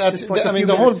 No, but that's, Just like a I mean, few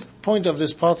the whole minutes. point of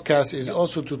this podcast is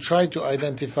also to try to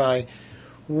identify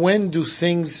when do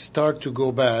things start to go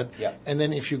bad, Yeah. and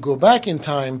then if you go back in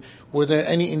time, were there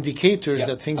any indicators Yeah.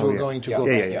 that things Oh, were yeah. going to Yeah. go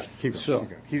Yeah, bad? yeah. Keep So-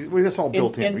 going. Okay. Well, that's all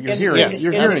built in. You're in- hearing yes. it.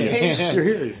 You're in hearing the it. case- You're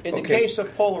hearing it. In the case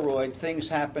of Polaroid, things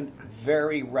happened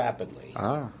very rapidly.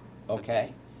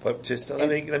 Okay? But just let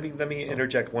me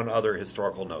interject one other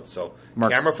historical note. So,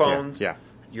 Mark's- camera phones, yeah.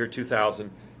 year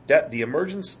 2000, the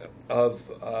emergence of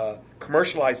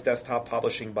commercialized desktop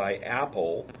publishing by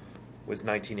Apple was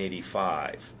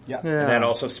 1985. Yeah. Yeah. And that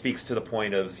also speaks to the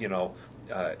point of,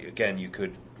 again, you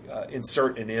could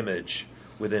insert an image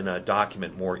within a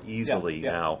document more easily Yeah,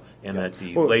 yeah. now, and that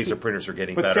the Well, laser printers are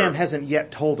getting But better. Sam hasn't yet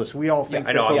told us. We all think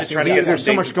I know, I'm that just trying to get there's so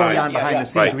some much basic going on times. behind Yeah, the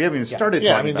scenes. right. We haven't even started Yeah,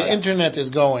 I talking mean, about the it. internet is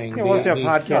going. Yeah, we'll have to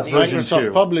have podcast version Microsoft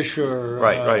 2. Publisher.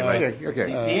 Right. Okay.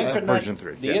 The internet, version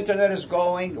 3. The internet is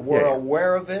going. We're Yeah.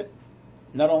 aware of it.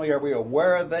 Not only are we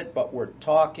aware of it, but we're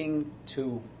talking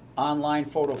to online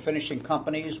photo finishing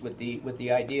companies with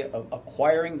the idea of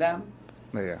acquiring them.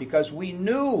 Yeah. Because we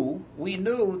knew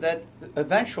that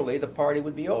eventually the party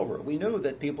would be over. We knew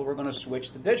that people were going to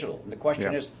switch to digital. And the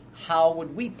question Yeah. is, how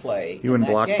would we play? You in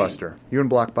and that game? Blockbuster. You and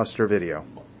Blockbuster Video.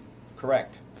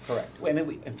 Correct. I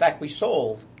mean, in fact,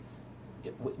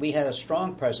 we had a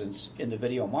strong presence in the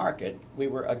video market. We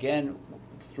were, again,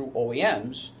 through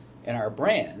OEMs and our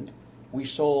brand, we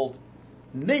sold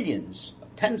millions,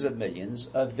 tens of millions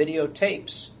of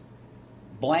videotapes,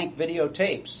 blank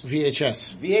videotapes,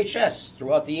 VHS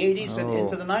throughout the 80s and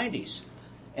into the 90s.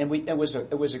 And it was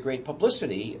a great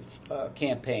publicity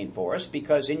campaign for us,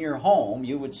 because in your home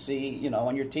you would see,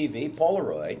 on your TV,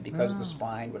 Polaroid, because the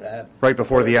spine would have... Right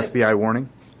before the FBI warning?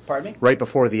 Pardon me? Right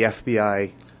before the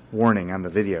FBI warning on the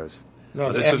videos.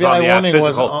 No, the This was FBI on the warning was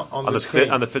physical, on the screen.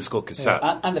 on the physical cassette.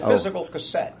 On the physical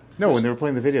cassette. No, when they were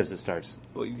playing the videos, it starts.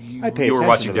 Well, you I pay you were attention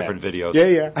watching to that. different videos.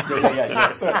 Yeah.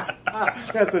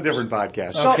 That's a different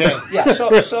podcast. So, Okay. yeah,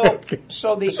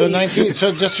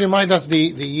 So just remind us the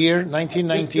year,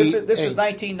 1998. This is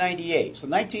 1998. So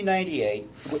 1998,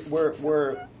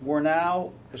 we're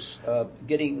now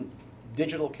getting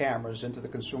digital cameras into the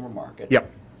consumer market. Yep.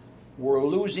 We're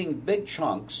losing big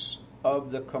chunks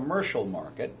of the commercial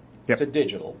market Yep. to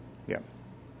digital. Yep.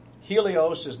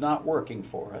 Helios is not working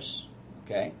for us.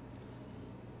 Okay.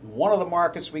 One of the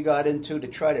markets we got into to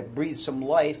try to breathe some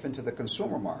life into the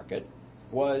consumer market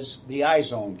was the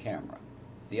iZone camera.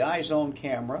 The iZone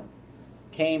camera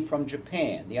came from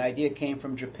Japan. The idea came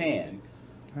from Japan,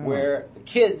 where the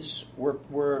kids were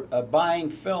buying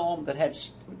film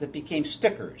that became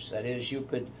stickers. That is, you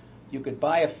could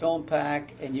buy a film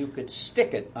pack and you could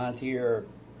stick it onto your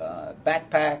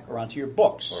backpack or onto your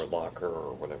books. Or locker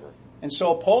or whatever. And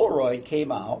so Polaroid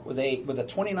came out with a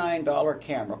 $29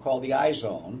 camera called the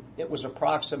iZone. It was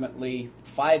approximately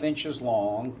 5 inches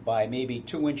long by maybe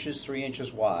 2 inches, 3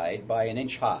 inches wide by an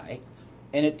inch high.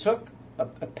 And it took a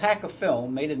pack of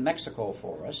film made in Mexico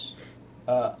for us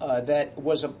that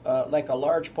was like a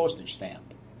large postage stamp.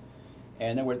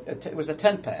 And it was a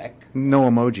 10-pack. No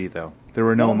emoji, though. There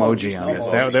were no emoji on this.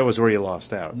 emojis. That was where you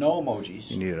lost out. No emojis.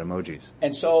 You needed emojis.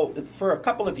 And so for a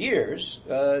couple of years,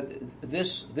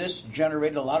 this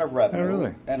generated a lot of revenue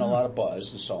really? and a lot of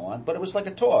buzz and so on, but it was like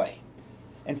a toy.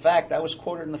 In fact, I was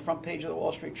quoted in the front page of the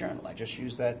Wall Street Journal. I just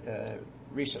used that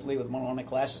recently with one of my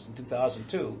classes in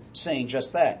 2002, saying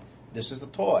just that. This is the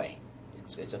toy.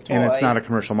 It's a toy. And it's not a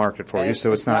commercial market for you,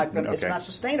 so it's not okay. It's not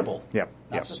sustainable. Yep.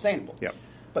 Sustainable. Yep.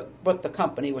 But the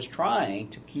company was trying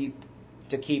to keep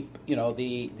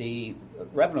the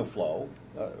revenue flow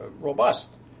robust.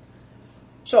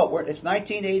 So it's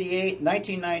 1988,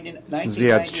 1990.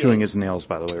 Ziad's chewing his nails,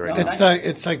 by the way, right now.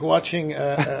 It's like watching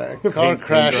a car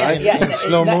crash Yeah, in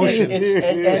slow motion,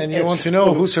 and you want to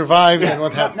know who survived and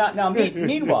what happened. Now,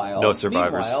 meanwhile, No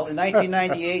survivors. in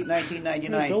 1998,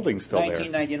 1999, The building's still there.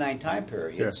 1999 time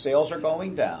period, Yeah. sales are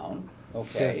going down.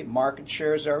 Okay, market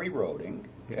shares are eroding.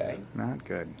 Okay, Not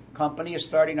good. company is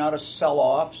starting now to sell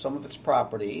off some of its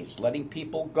properties, letting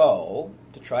people go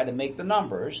to try to make the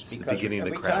numbers. It's the Because beginning of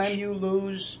the every crash. time you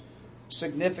lose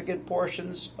significant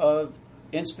portions of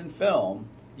instant film,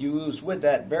 you lose with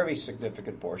that very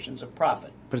significant portions of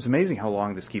profit. But it's amazing how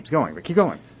long this keeps going. But keep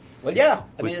going. Well, yeah,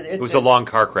 It was a long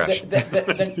car crash.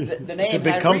 The name It's a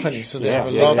big had company, reach. so they Yeah. have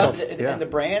a Yeah, lot yeah. of. Yeah. And the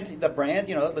brand,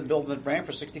 they've been building the brand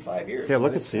for 65 years. Yeah,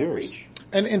 look So at it's got Sears. reach.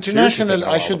 And Seriously international, taking a I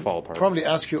while to should fall apart. probably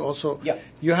ask you also, Yeah.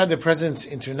 you had a presence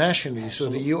internationally, so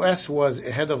the U.S. was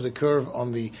ahead of the curve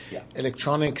on the Yeah.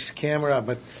 electronics camera,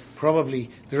 but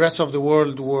probably the rest of the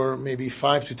world were maybe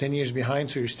 5 to 10 years behind,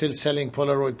 so you're still selling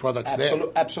Polaroid products there.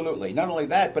 Absolutely. Not only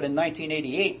that, but in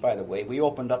 1988, by the way, we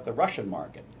opened up the Russian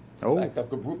market. Oh. In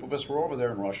fact, a group of us were over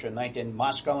there in Russia, in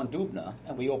Moscow and Dubna,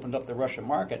 and we opened up the Russian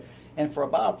market. And for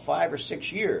about 5 or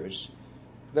 6 years,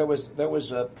 there was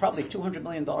probably $200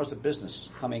 million of business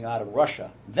coming out of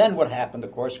Russia. Then what happened,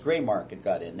 of course, gray market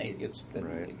got in.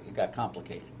 It got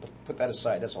complicated. But put that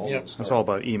aside. That's a whole Yep. other story. It's all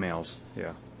about emails.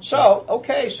 Yeah.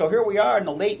 So here we are in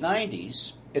the late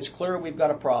 90s. It's clear we've got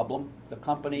a problem. The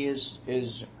company is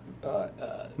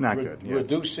Not good, yeah.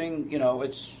 reducing,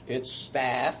 its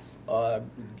staff.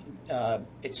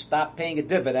 It stopped paying a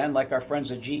dividend like our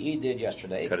friends at GE did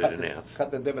yesterday. Cut it in half.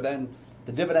 Cut the dividend.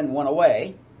 The dividend went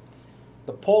away.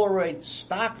 The Polaroid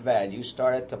stock value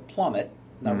started to plummet.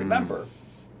 Now remember,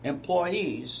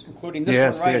 employees, including this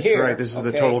Yes, one right yes, here. right. This is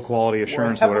the total quality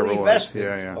assurance or were whatever it heavily was. vested,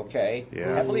 Yeah, yeah. okay?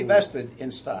 Yeah. Heavily vested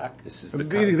in stock. This is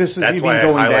This is that's even why I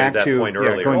going highlighted back that to point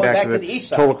earlier. going back to the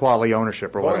ESOP. total quality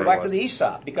ownership or Going whatever back it to was. the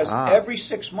ESOP, because Ah. every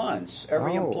 6 months,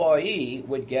 every Oh. employee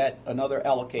would get another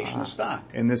allocation of stock.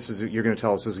 And this is you're going to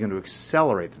tell us this is going to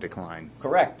accelerate the decline.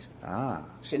 Correct. Ah.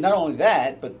 See, not only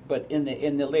that, but in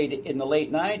the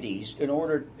late 90s, in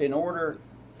order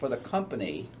for the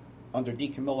company under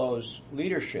DiCamillo's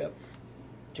leadership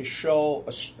to show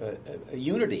a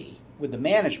unity with the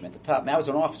management, the top. I was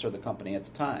an officer of the company at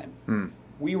the time.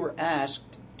 We were asked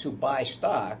to buy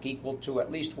stock equal to at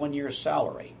least 1 year's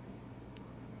salary.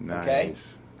 Okay?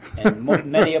 Nice. And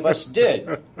many of us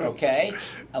did, okay?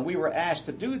 And we were asked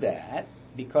to do that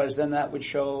because then that would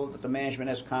show that the management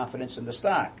has confidence in the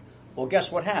stock. Well, guess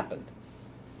what happened?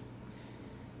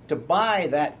 To buy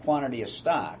that quantity of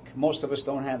stock, most of us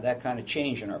don't have that kind of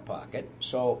change in our pocket.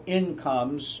 So in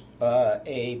comes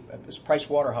Price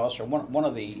Waterhouse or one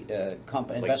of the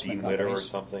Like investment Dean Witter or companies.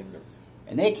 something.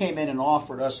 And they came in and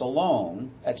offered us a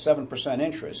loan at 7%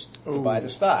 interest to buy the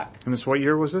stock. And this what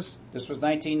year was this? This was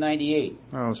 1998.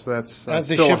 Oh, so that's As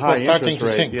the still a ship high was starting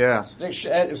interest to rate. sink.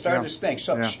 Yeah. It was starting Yeah. to stink.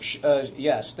 So,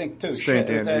 Yeah. stink too. Stink,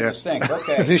 It was yeah. to stink.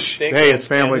 Okay. This- Hey, it's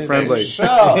family friendly. So,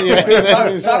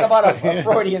 talk about a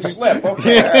Freudian slip.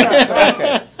 Okay.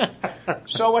 Okay.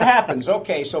 So what happens?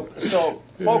 Okay, so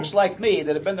folks like me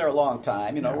that have been there a long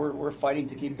time, we're fighting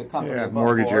to keep the company Yeah, above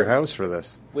mortgage board. your house for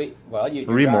this. You're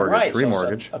Remortgage, right. So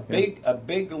it's remortgage. a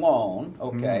big loan.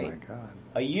 Okay. Oh my God.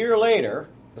 A year later,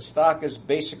 the stock is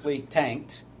basically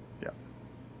tanked. Yeah.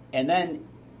 And then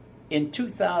in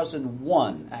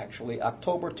 2001, actually,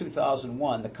 October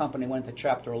 2001, the company went to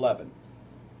Chapter 11.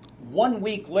 1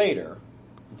 week later,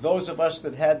 those of us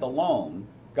that had the loan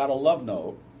got a love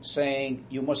note saying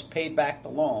you must pay back the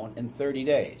loan in 30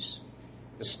 days.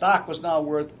 The stock was now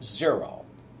worth zero.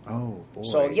 Oh boy.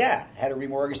 So, had to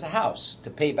remortgage the house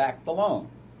to pay back the loan.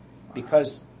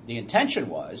 Because the intention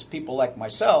was people like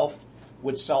myself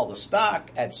would sell the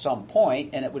stock at some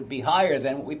point, and it would be higher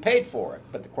than what we paid for it.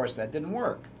 But, of course, that didn't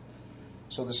work.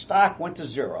 So the stock went to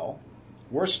zero.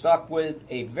 We're stuck with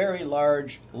a very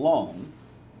large loan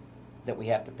that we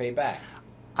have to pay back.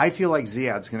 I feel like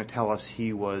Ziad's going to tell us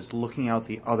he was looking out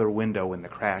the other window when the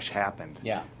crash happened.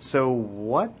 Yeah. So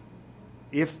what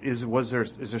is there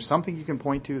something you can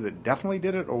point to that definitely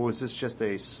did it, or was this just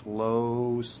a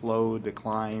slow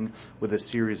decline with a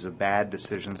series of bad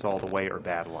decisions all the way, or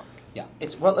bad luck? Yeah.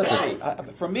 Well, let's see.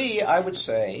 For me, I would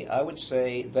say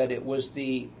that it was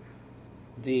the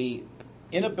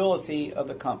inability of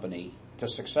the company to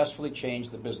successfully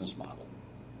change the business model.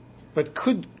 But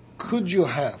could you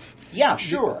have? Yeah,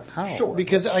 sure. How? Sure.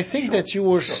 Because I think that you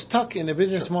were stuck in a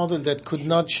business model that could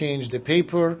not change the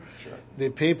paper. Sure. The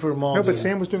paper model. No, but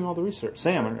Sam was doing all the research.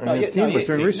 Sam and his team was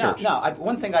doing research.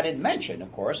 One thing I didn't mention,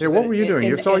 of course. Yeah, is what that were you doing?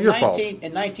 It's all your fault.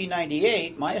 In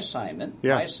 1998, my assignment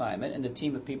and the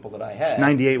team of people that I had.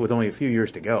 98 with only a few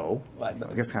years to go. Well,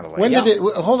 I guess kind of like When did it?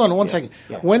 Hold on one second.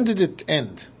 Yeah. When did it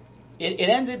end? It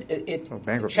ended.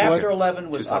 Bankruptcy. Chapter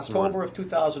 11 was 2001. October of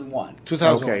 2001.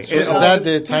 2001. Okay. So is that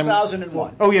the time?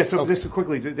 2001. Oh yeah. So just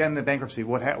quickly, then the bankruptcy.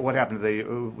 What happened?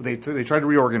 They tried to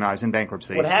reorganize in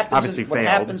bankruptcy. What Obviously failed.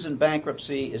 happens in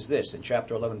bankruptcy is this. In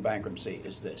Chapter 11 bankruptcy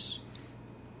is this.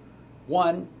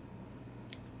 One,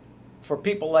 for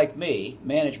people like me,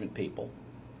 management people,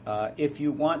 if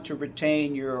you want to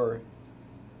retain your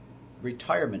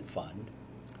retirement fund,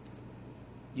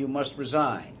 you must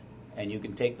resign, and you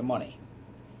can take the money.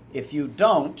 If you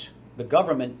don't, the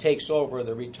government takes over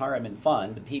the retirement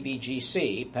fund, the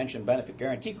PBGC, Pension Benefit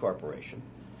Guarantee Corporation.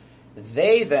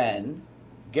 They then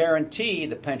guarantee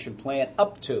the pension plan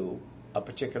up to a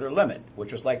particular limit,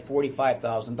 which was like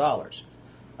 $45,000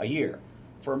 a year.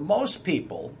 For most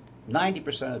people,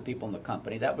 90% of the people in the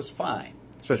company, that was fine.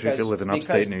 Especially if you live in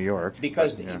upstate New York.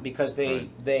 Because they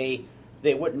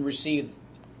wouldn't receive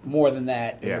more than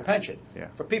that in their pension. Yeah.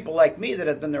 For people like me that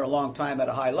had been there a long time at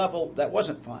a high level, that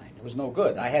wasn't fine. It was no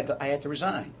good. I had to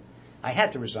resign. I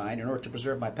had to resign in order to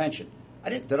preserve my pension.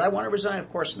 Did I want to resign? Of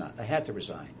course not. I had to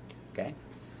resign. Okay.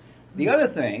 The other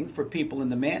thing for people in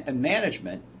the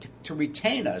management to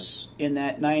retain us in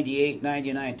that 98,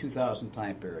 99, 2000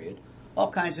 time period,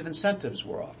 all kinds of incentives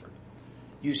were offered.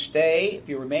 You stay, if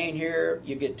you remain here,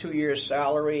 you get 2 years'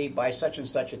 salary by such and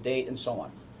such a date, and so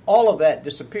on. All of that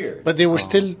disappeared. But they were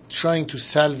still trying to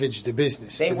salvage the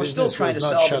business. They were still trying to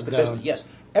salvage the business. Yes.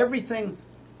 Everything,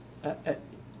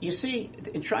 you see,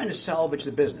 in trying to salvage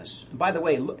the business, and by the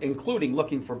way, including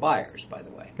looking for buyers, by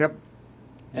the way. Yep.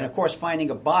 And, of course,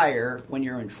 finding a buyer when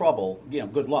you're in trouble,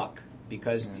 good luck,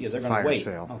 because they're going to wait.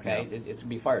 Sale. Okay, yeah. It's going to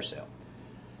be a fire sale.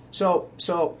 So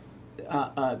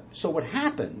what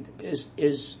happened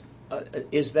is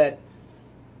that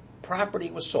property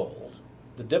was sold,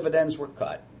 the dividends were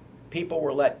cut, people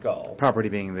were let go. Property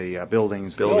being the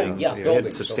buildings, buildings,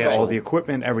 substantial, all the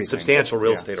equipment, everything. Substantial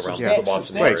real estate around the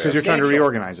Boston Right, area. because you're trying to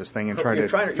reorganize this thing and try to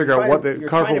figure out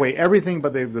carve away everything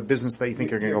but the business that you think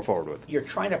you're going to go forward with. You're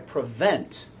trying to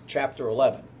prevent Chapter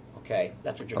 11. Okay,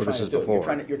 that's what you're trying to do.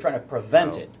 Before. You're trying to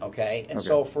prevent it. Okay, and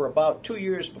so for about 2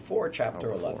 years before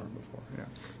Chapter 11,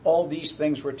 all these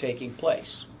things were taking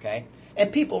place. Okay,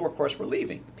 and people, of course, were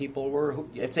leaving. People were,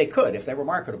 if they were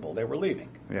marketable, they were leaving.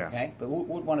 Yeah. Okay, but who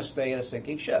would want to stay at a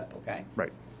sinking ship? Okay.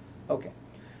 Right. Okay,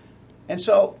 and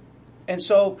so it's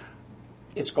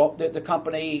the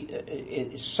company.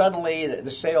 Suddenly,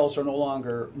 the sales are no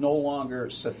longer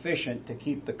sufficient to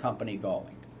keep the company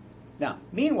going. Now,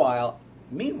 meanwhile,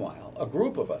 a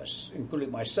group of us,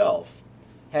 including myself,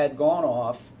 had gone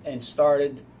off and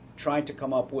started trying to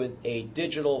come up with a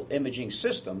digital imaging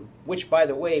system, which, by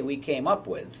the way, we came up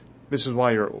with. This is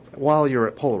while you're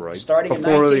at Polaroid. Starting in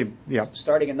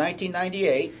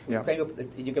 1998,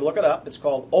 you can look it up. It's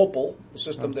called Opal. The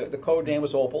system, the code name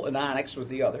was Opal, and Onyx was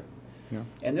the other. Yeah.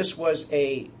 And this was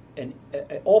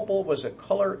Opal was a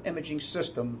color imaging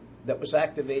system that was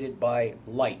activated by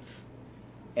light.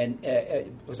 And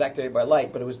it was activated by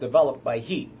light, but it was developed by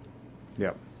heat.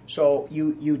 Yeah. So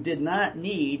you did not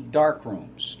need dark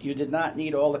rooms. You did not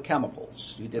need all the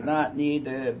chemicals. You did not need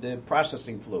the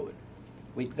processing fluid.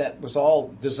 That was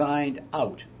all designed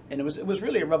out, and it was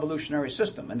really a revolutionary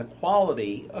system. And the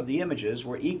quality of the images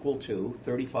were equal to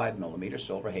 35 millimeter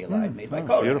silver halide made by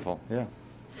Kodak. Beautiful. Yeah.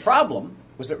 Problem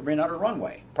was that it ran out of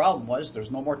runway. Problem was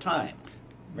there's no more time.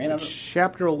 In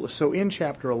Chapter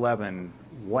 11.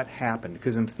 What happened?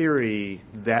 Because in theory,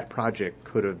 that project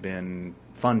could have been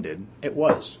funded. It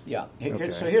was, yeah.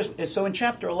 Okay. So in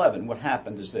Chapter 11, what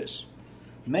happened is this: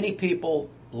 many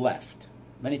people left.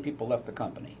 Many people left the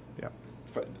company. Yeah.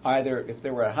 Either if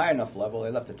they were at a high enough level, they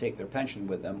left to take their pension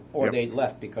with them, or they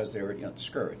left because they were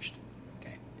discouraged.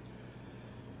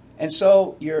 And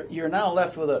so you're now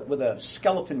left with a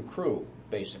skeleton crew,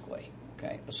 basically.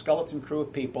 Okay, a skeleton crew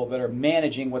of people that are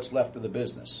managing what's left of the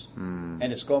business, and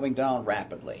it's going down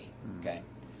rapidly. Okay,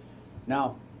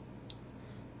 now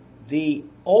the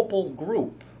Opal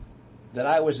group that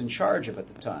I was in charge of at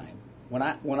the time,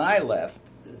 when I left,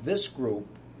 this group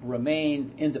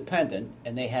remained independent,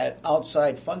 and they had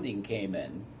outside funding came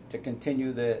in to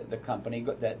continue the company,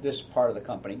 this part of the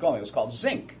company going. It was called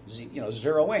Zinc,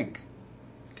 Zero Inc.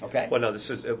 Okay. Well, no, this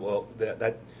is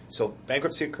so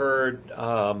bankruptcy occurred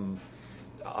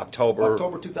October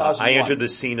 2001. I entered the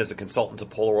scene as a consultant to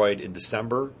Polaroid in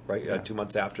December, right? Yeah. 2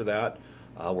 months after that,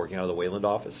 working out of the Wayland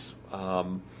office.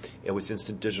 It was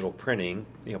instant digital printing,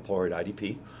 Polaroid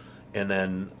IDP. And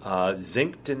then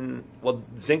Zinc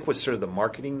Zinc was sort of the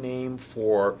marketing name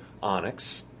for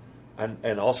Onyx.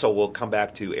 And also we'll come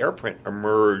back to AirPrint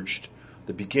emerged,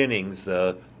 the beginnings,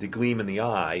 the gleam in the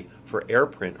eye for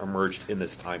AirPrint emerged in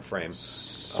this time frame.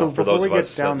 So for before those we of get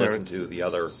us down that there, listen to the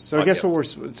other so I guess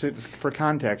podcasts. for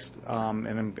context,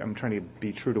 and I'm trying to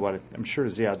be true to what I'm sure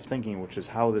Ziad's thinking, which is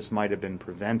how this might have been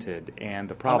prevented. And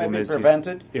the problem is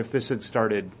if this had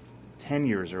started 10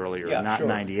 years earlier, not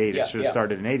 98, it should have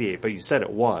started in 88. But you said it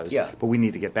was. Yeah. But we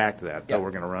need to get back to that. But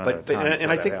we're going to run out of time.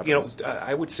 And I think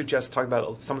I would suggest talking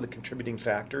about some of the contributing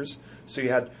factors. So you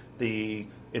had the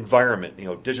environment,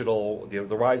 digital,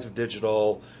 the rise of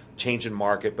digital, change in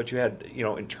market, but you had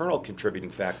internal contributing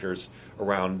factors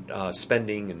around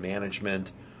spending and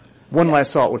management. One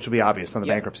last thought, which will be obvious on the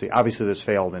bankruptcy. Obviously, this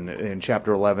failed, and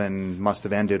Chapter 11 must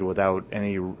have ended without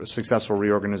any successful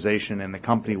reorganization, and the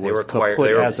company was acquired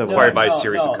by a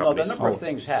series of companies. No, the number of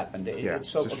things happened.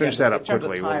 Just finish that up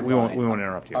quickly. We won't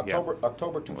interrupt you.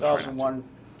 October 2001,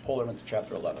 Polar went to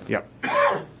Chapter 11. Yep.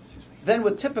 Then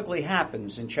what typically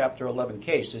happens in Chapter 11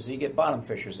 cases is you get bottom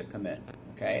fishers that come in.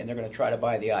 Okay, and they're going to try to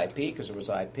buy the IP because it was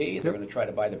IP. They're going to try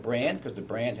to buy the brand because the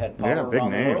brand had power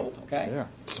around the world. Okay, yeah,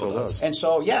 still does. And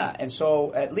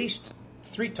so at least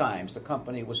 3 times the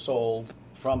company was sold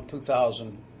from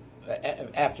 2000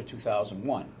 after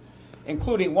 2001,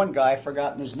 including one guy, I've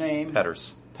forgotten his name.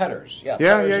 Petters, yeah.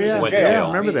 Petters was in jail.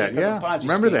 Remember that? Yeah,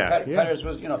 remember that. Petters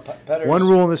was, Petters. One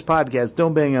rule in this podcast: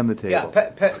 don't bang on the table. Yeah,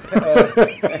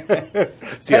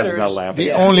 Petters not laughing.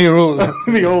 The only rule.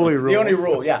 The only rule. The only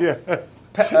rule. Yeah.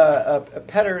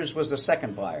 Petters was the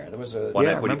second buyer. There was One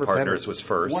Equity Partners was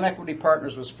first. One Equity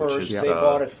Partners was first. They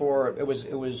bought it for it was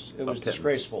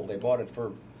disgraceful. They bought it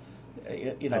for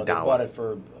they bought it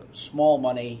for small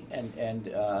money and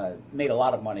made a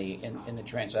lot of money in the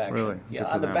transaction. Really? Yeah,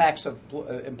 on the backs of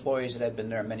employees that had been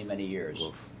there many years.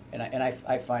 Oof. And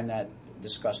I find that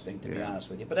disgusting, to be honest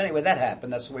with you. But anyway, that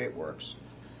happened. That's the way it works.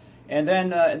 And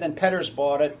then Petters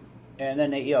bought it, and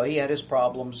then he had his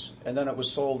problems, and then it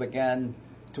was sold again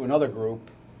to another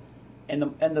group, and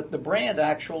the brand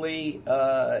actually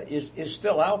is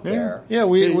still out there. Yeah,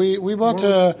 we bought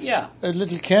a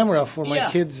little camera for my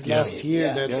kids last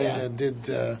year that did.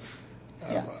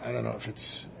 I don't know if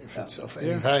it's of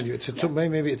any value.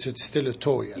 Maybe it's still a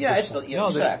toy. It's still,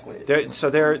 exactly.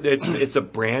 It's a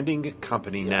branding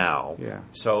company now. Yeah.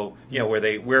 So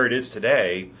where it is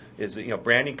today is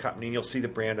branding company, and you'll see the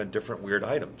brand on different weird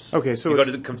items. Okay, so you go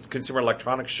to the Consumer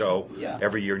Electronics Show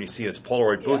every year, and you see this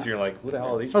Polaroid booth, and you're like, who the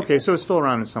hell are these people? Okay, so it's still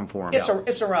around in some form.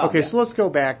 It's around. Okay, so let's go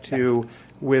back to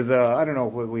with I don't know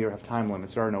if we have time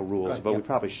limits. There are no rules, but we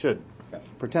probably should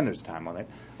pretend there's a time limit.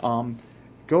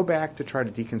 Go back to try to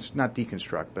not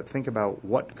deconstruct, but think about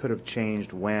what could have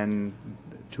changed when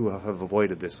to have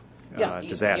avoided this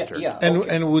disaster.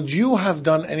 And would you have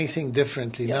done anything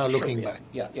differently now looking back?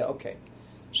 Okay.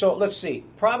 So let's see.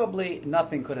 Probably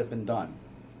nothing could have been done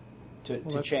to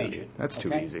change it. That's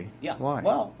too easy. Yeah. Why?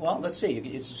 Well, let's see.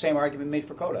 It's the same argument made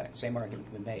for Kodak. Same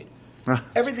argument can be made.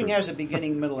 Everything has a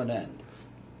beginning, middle, and end,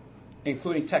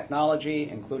 including technology,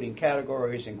 including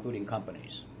categories, including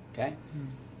companies. Okay.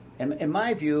 And in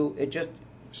my view, instant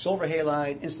silver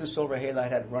halide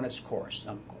had run its course.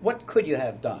 Now, what could you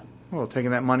have done? Well,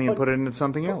 taking that money and put it into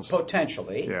something else.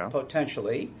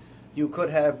 Potentially, you could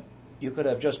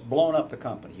have just blown up the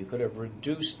company. You could have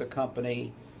reduced the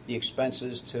company, the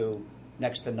expenses to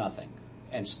next to nothing,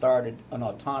 and started an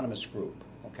autonomous group.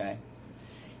 Okay,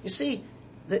 you see,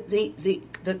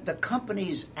 the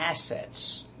company's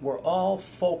assets were all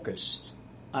focused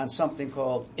on something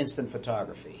called instant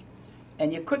photography.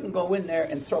 And you couldn't go in there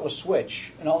and throw a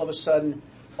switch, and all of a sudden,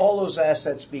 all those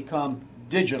assets become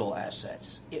digital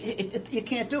assets. You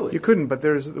can't do it. You couldn't, but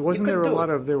there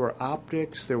were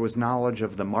optics, there was knowledge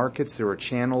of the markets, there were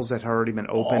channels that had already been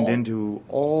opened into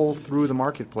all through the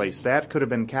marketplace. That could have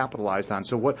been capitalized on.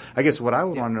 So what I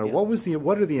would want to know,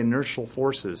 what are the inertial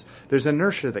forces? There's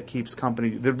inertia that keeps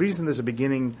companies, the reason there's a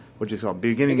beginning,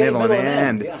 middle, and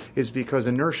end, is because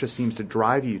inertia seems to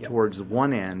drive you towards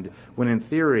one end, when in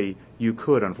theory you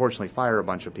could, unfortunately, fire a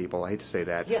bunch of people, I hate to say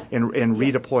that, and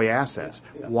redeploy assets.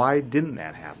 Why didn't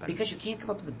that happen? Because you can't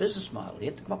come up with a business model. You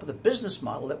have to come up with a business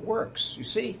model that works. You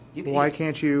see? Why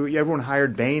can't you? Everyone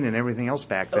hired Bain and everything else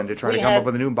back then to try to come up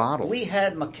with a new model. We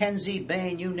had McKinsey,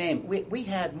 Bain, you name it. We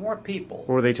had more people.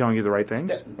 Were they telling you the right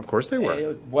things? Of course they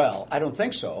were. Well, I don't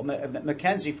think so.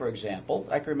 McKinsey, for example,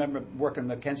 I can remember working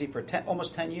with McKinsey for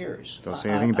almost 10 years. Don't say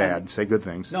anything bad. Say good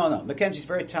things. No. McKinsey's a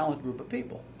very talented group of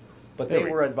people. But they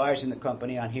were advising the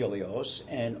company on Helios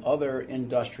and other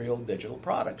industrial digital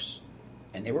products.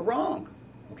 And they were wrong.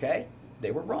 Okay? They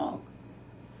were wrong.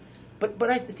 But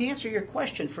to answer your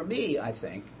question, for me, I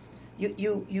think,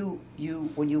 you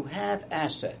when you have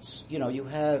assets, you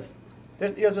have,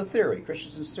 there's a theory,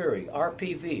 Christensen's theory,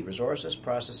 RPV, resources,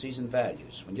 processes, and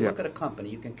values. When you look at a company,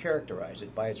 you can characterize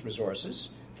it by its resources,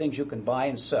 things you can buy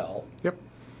and sell. Yep.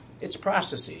 Its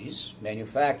processes,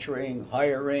 manufacturing,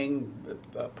 hiring,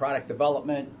 product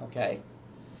development, okay?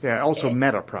 Yeah, also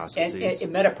meta processes.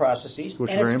 And meta processes, which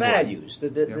and its values, the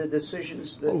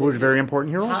decisions. Which are very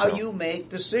important here also. How you make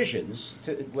decisions,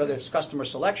 whether it's customer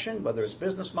selection, whether it's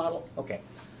business model, okay.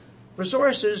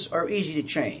 Resources are easy to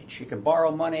change. You can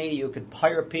borrow money, you can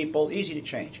hire people, easy to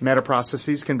change. Meta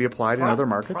processes can be applied in other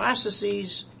markets.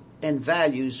 Processes and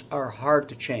values are hard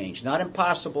to change. Not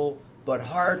impossible, but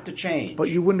hard to change. But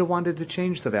you wouldn't have wanted to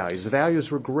change the values. The values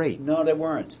were great. No, they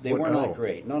weren't. They were not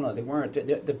great. No, they weren't.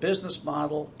 The business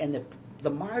model and the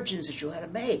margins that you had to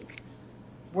make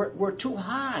were too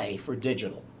high for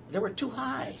digital. They were too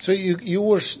high. So you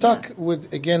were stuck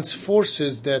against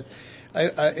forces that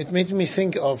it made me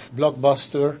think of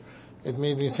Blockbuster. It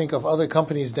made me think of other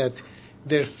companies that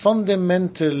their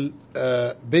fundamental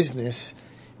business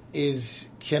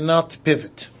cannot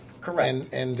pivot.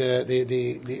 Correct. And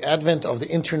the advent of the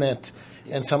internet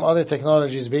and some other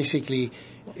technologies basically,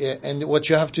 and what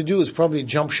you have to do is probably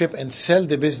jump ship and sell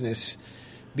the business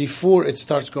before it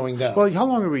starts going down. Well, how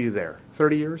long were you there?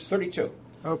 30 years? 32.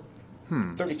 Oh,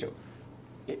 32.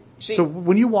 See, so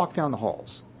when you walk down the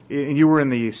halls, and you were in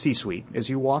the C-suite, as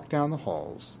you walk down the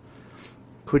halls,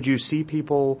 could you see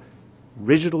people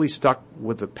rigidly stuck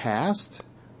with the past,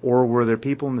 or were there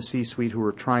people in the C-suite who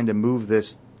were trying to move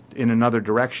this in another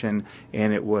direction,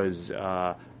 and it was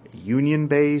union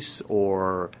base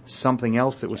or something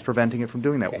else that was preventing it from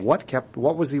doing that? Okay.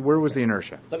 Where was the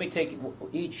inertia? let me take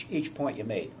each point you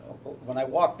made. When I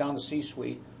walked down the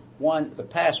C-suite, the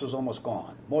past was almost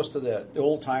gone. Most of the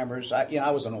old timers,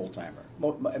 I was an old timer.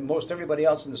 Most everybody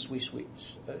else in the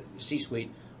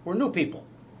C-suite were new people,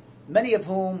 many of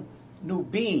whom knew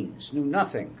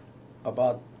nothing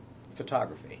about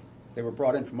photography. They were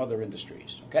brought in from other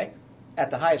industries. Okay. At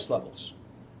the highest levels.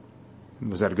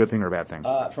 Was that a good thing or a bad thing?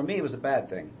 For me, it was a bad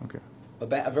thing. Okay.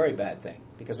 A very bad thing.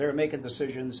 Because they were making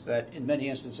decisions that, in many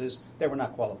instances, they were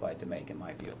not qualified to make, in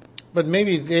my view. But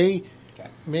maybe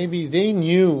they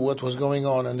knew what was going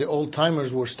on, and the old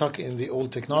timers were stuck in the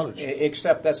old technology.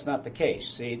 Except that's not the case.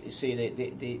 See,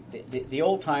 the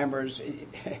old timers,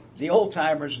 the old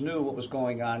timers knew what was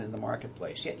going on in the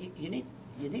marketplace. You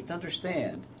need to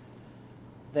understand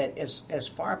that as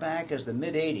far back as the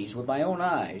mid-'80s, with my own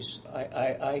eyes,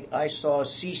 I saw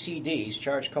CCDs,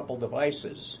 charge-coupled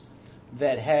devices,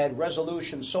 that had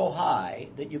resolution so high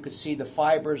that you could see the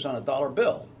fibers on a dollar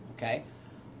bill, okay?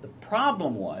 The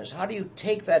problem was, how do you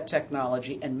take that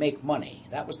technology and make money?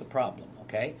 That was the problem,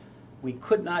 okay? We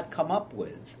could not come up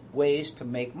with ways to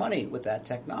make money with that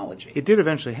technology. It did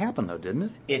eventually happen, though, didn't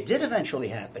it? It did eventually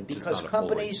happen because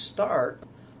companies start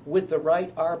with the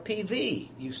right RPV.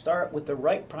 You start with the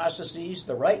right processes,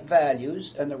 the right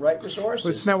values, and the right resources. Well,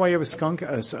 isn't that why you have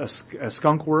a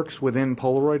Skunk Works within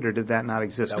Polaroid, or did that not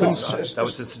exist? That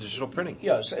was just digital printing.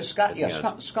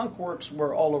 Skunk Works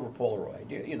were all over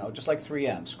Polaroid. Just like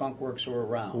 3M, Skunk Works were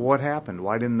around. What happened?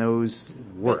 Why didn't those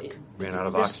work? Ran out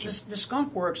of oxygen. The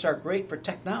Skunk Works are great for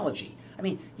technology. I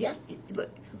mean,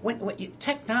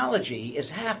 technology is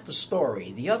half the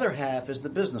story. The other half is the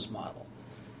business model.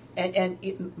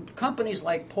 And companies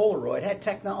like Polaroid had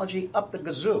technology up the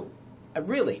gazoo.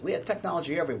 Really, we had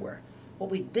technology everywhere. What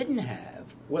we didn't have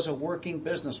was a working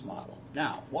business model.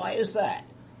 Now, why is that?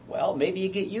 Well, maybe you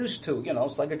get used to,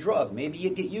 it's like a drug. Maybe you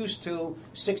get used to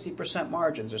 60%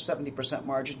 margins or 70%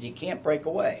 margins. You can't break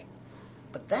away.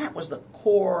 But that was the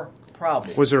core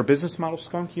problem. Was there a business model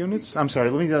skunk units? I'm sorry,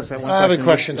 let me ask that one I have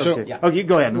question. a question. Okay. So, Yeah. Okay,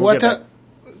 go ahead. and we'll what get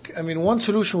back. one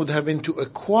solution would have been to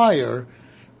acquire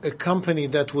a company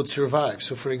that would survive.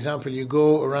 So, for example, you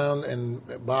go around and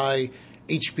buy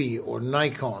HP or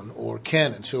Nikon or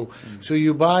Canon. So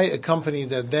you buy a company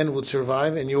that then would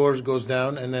survive, and yours goes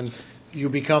down, and then you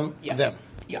become them.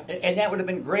 Yeah, and that would have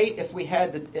been great if we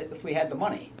had the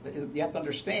money. But you have to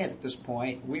understand at this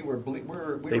point we were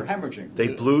hemorrhaging. They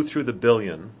blew through the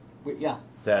billion Yeah.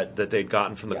 that they'd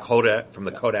gotten from the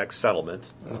Yeah. Kodak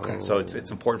settlement. Okay. So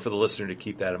it's important for the listener to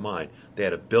keep that in mind. They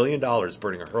had $1 billion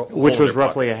burning a hole Which in was their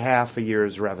roughly a half a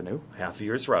year's revenue. half a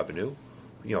year's revenue,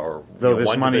 or Though this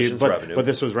one money, division's revenue. but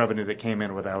this was revenue that came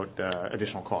in without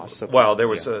additional costs. So, well, there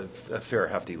was yeah. a fair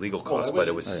hefty legal Well, cost, but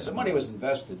it was the money was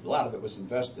invested. A lot of it was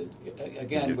invested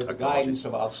again New with the technology. guidance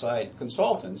of outside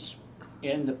consultants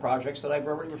in the projects that I've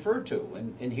already referred to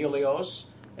in Helios,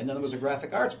 and then there was a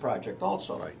graphic arts project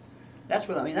also. Right. That's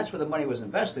where the money was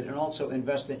invested, and also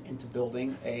invested into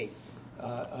building a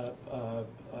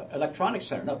electronics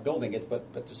center. Not building it,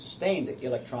 but to sustain the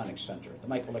electronics center, the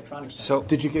microelectronics center. so.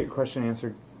 Did you get your question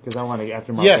answered? Because I want to,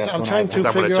 after Mark Yes, asks I'm one, trying I- to I'm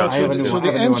gonna figure jump out. in. I have a new So one- the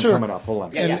I have a new one answer, coming up. Hold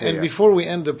on. and before we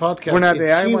end the podcast, We're not it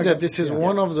there. I seems want- that this is yeah.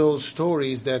 one of those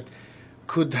stories that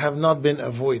could have not been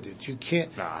avoided. You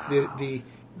can't.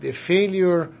 The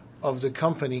failure of the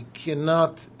company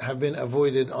cannot have been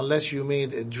avoided unless you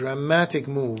made a dramatic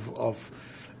move of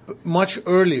much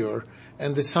earlier,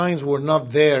 and the signs were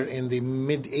not there in the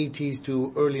mid '80s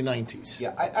to early '90s.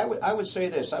 Yeah, I would say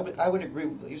this. I would agree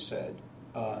with what you said.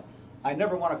 I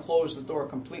never want to close the door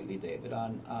completely, David,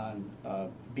 on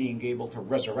being able to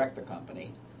resurrect the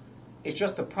company. It's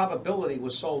just the probability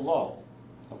was so low.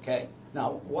 Okay.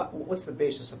 Now, what's the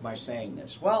basis of my saying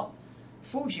this? Well,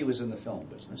 Fuji was in the film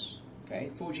business. Okay,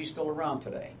 Fuji's still around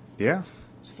today. Yeah.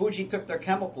 Fuji took their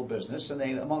chemical business, and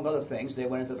they, among other things, they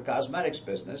went into the cosmetics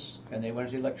business, and they went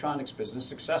into the electronics business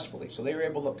successfully. So they were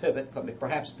able to pivot,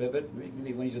 perhaps pivot,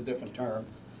 maybe we use a different term,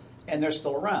 and they're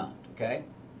still around, okay?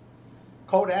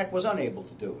 Kodak was unable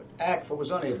to do it. Agfa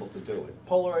was unable to do it.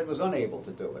 Polaroid was unable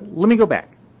to do it. Let me go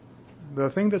back. The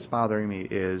thing that's bothering me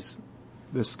is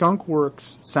the skunk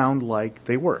works sound like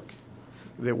they work.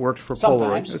 That worked for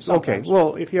Sometimes, Polaroid. Okay, sometimes.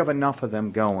 well, if you have enough of them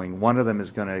going, one of them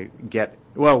is going to get,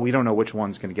 well, we don't know which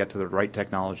one's going to get to the right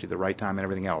technology, the right time, and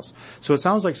everything else. So it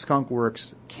sounds like Skunk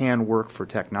Works can work for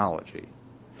technology.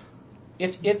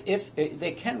 If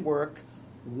they can work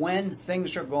when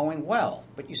things are going well,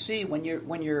 but you see, when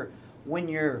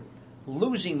you're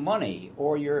losing money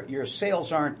or your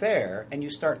sales aren't there, and you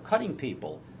start cutting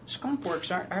people, Skunk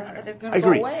Works aren't they're going to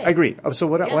go away. I agree. So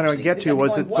what Yeah, I so get they're to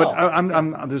was going that, but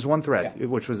well. there's one thread, Yeah.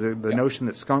 which was the Yeah. notion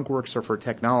that Skunk Works are for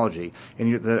technology,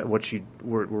 and what you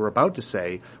were about to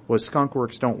say was Skunk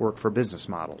Works don't work for business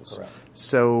models. Correct.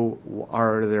 So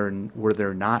were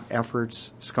there not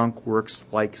efforts, Skunk Works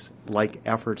like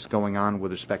efforts going on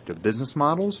with respect to business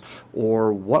models,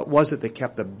 or what was it that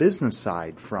kept the business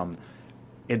side from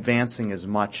advancing as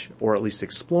much, or at least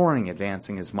exploring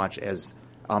advancing as much as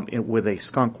with a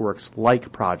Skunk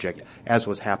Works-like project as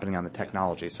was happening on the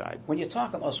technology side? When you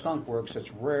talk about Skunk Works, it's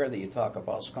rare that you talk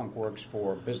about Skunk Works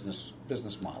for business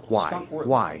models. Why? Skunk Works,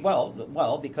 Why?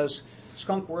 Well, because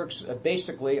Skunk Works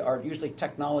basically are usually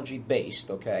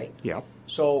technology-based, okay? Yep.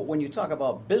 So when you talk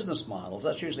about business models,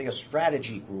 that's usually a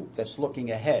strategy group that's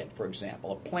looking ahead, for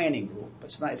example, a planning group.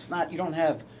 It's not, you don't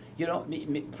have,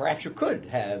 perhaps you could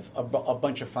have a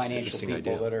bunch of financial interesting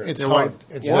people idea. that are... It's Yeah, hard.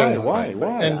 why? It's Yeah, very why? hard.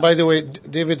 Why? And by the way,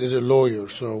 David is a lawyer,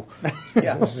 so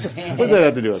Yeah. What does that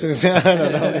have to do with it? since I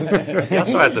don't know. He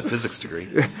also has a physics degree.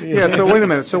 Yeah. So wait a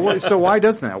minute. So why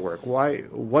doesn't that work?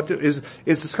 Is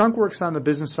the Skunk Works on the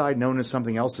business side known as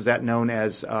something else? Is that known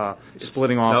as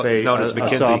splitting off it's known as a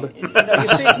McKinsey. sub? No, you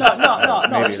see, no.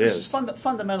 Maybe This it is is.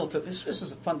 fundamental to this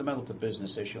is a fundamental to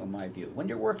business issue in my view. When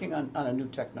you're working on a new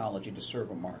technology to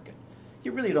serve a market,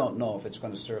 you really don't know if it's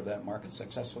going to serve that market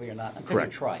successfully or not until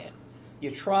Correct. you try it. You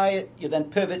try it, you then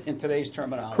pivot in today's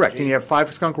terminology. Correct. And you have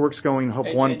 5 Skunk Works going.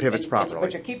 Hope one pivots But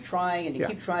properly. you keep trying and you Yeah.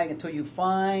 keep trying until you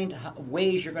find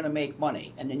ways you're going to make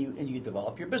money, and then you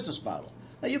develop your business model.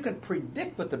 Now you can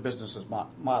predict what the business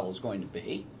model is going to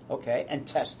be, okay, and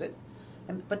test it,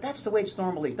 but that's the way it's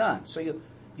normally done. So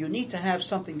you need to have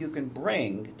something you can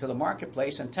bring to the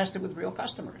marketplace and test it with real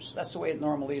customers. That's the way it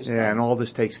normally is done. Yeah, and all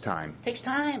this takes time. Takes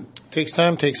time. Takes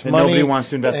time, takes And money. nobody wants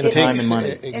to invest and the time takes- and money.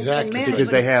 Exactly. And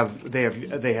Because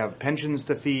they have pensions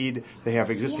to feed, they have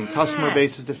existing Yeah. customer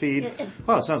bases to feed. Yeah.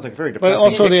 Well, it sounds like a very But depressing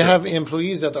also they picture. have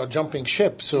employees that are jumping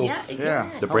ship. So Yeah.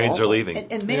 The brains are leaving.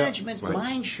 And management's Right.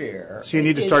 mind share. So you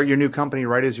need to is- start your new company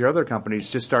right as your other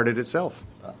companies just started itself.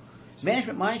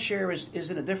 Management mindshare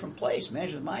is in a different place.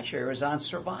 Management mindshare is on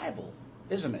survival,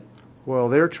 isn't it? Well,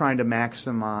 they're trying to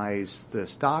maximize the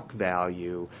stock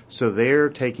value, so they're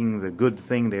taking the good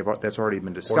thing that's already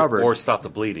been discovered. Or stop the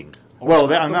bleeding.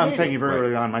 Well, I'm saying very Right.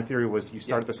 early on. My theory was you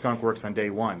start the Skunk Works on day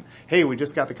one. Hey, we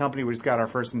just got the company. We just got our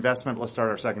first investment. Let's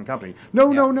start our second company.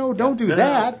 No, don't do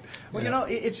that. Well,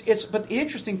 it's. But the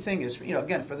interesting thing is,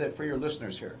 again, for your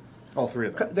listeners here, All three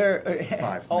of them.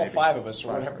 Five, all maybe. 5 of us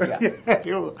or whatever.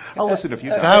 Yeah. I'll listen a few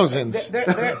times. Thousands. There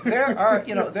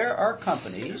are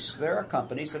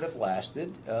companies that have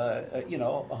lasted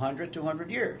 100,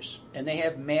 200 years, and they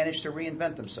have managed to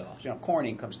reinvent themselves.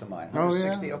 Corning comes to mind.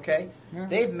 160, yeah. okay. Yeah.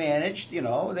 They've managed to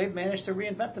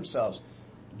reinvent themselves.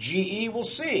 GE, we'll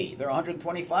see. They're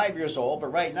 125 years old, but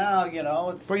right now,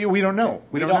 it's. But we don't know.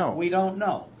 We don't know. We don't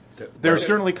know. They're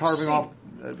certainly carving off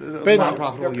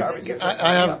non-profitable units.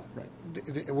 I have.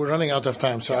 We're running out of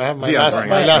time, so I have my Yeah, last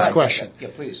right. question. Yeah,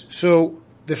 please. So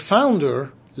the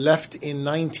founder left in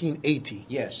 1980,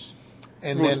 Yes.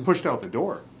 and It was then pushed out the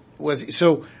door.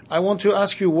 so I want to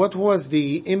ask you, what was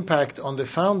the impact on the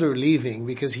founder leaving?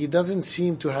 Because he doesn't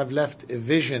seem to have left a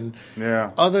vision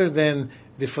other than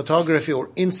the photography or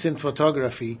instant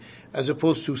photography, as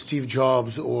opposed to Steve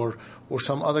Jobs or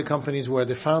some other companies where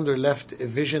the founder left a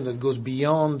vision that goes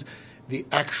beyond the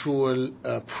actual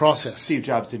process. Steve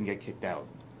Jobs didn't get kicked out.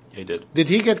 He did. Did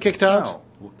he get kicked out?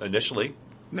 No. Initially.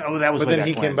 No, that was But way then back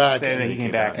he when. came back. Then he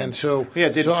came back. And so,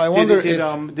 Did I wonder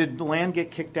did Land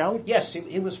get kicked out? Yes,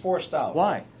 he was forced out.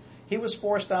 Why? He was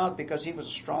forced out because he was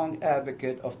a strong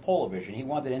advocate of Polavision. He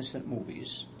wanted instant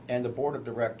movies, and the board of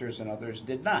directors and others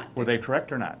did not. Were they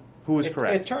correct or not? Who was It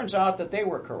correct? turns out that they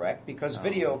were correct because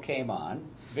video came on.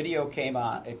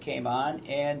 It came on,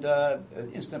 and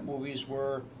instant movies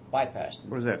were bypassed.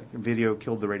 What was that? Video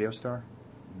killed the radio star?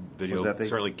 Video Was that the-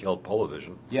 certainly killed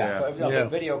Polavision. Yeah, Yeah. Yeah.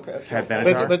 video. Had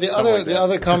Benatar? but the Something like that.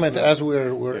 other comment as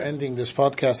we're ending this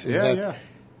podcast is that Yeah.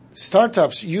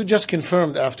 startups. You just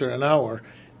confirmed after an hour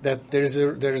that there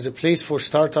is a place for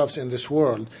startups in this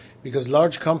world, because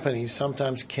large companies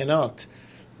sometimes cannot,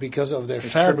 because of their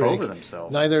trip fabric, over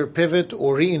themselves. neither pivot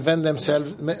or reinvent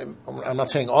themselves. I'm not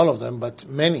saying all of them, but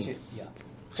many. Yeah.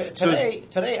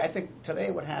 Today, I think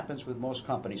what happens with most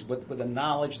companies, with the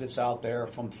knowledge that's out there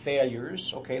from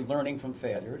failures, learning from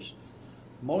failures,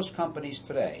 most companies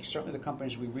today, certainly the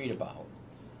companies we read about,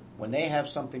 when they have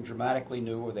something dramatically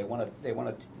new or they want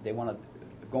to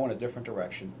go in a different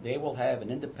direction, they will have an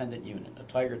independent unit, a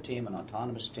tiger team, an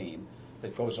autonomous team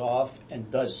that goes off and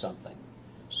does something,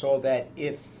 so that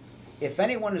if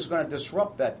anyone is going to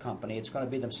disrupt that company, it's going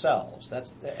to be themselves.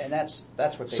 That's what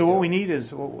they do. So what we need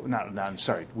is, I'm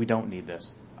sorry, we don't need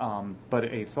this. But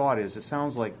a thought is, it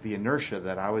sounds like the inertia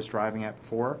that I was driving at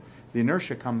before, the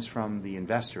inertia comes from the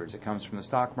investors. It comes from the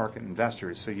stock market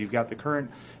investors. So you've got the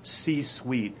current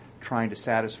C-suite trying to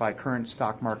satisfy current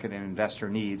stock market and investor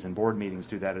needs, and board meetings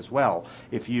do that as well.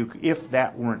 If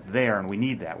that weren't there, and we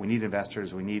need that, we need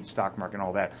investors, we need stock market and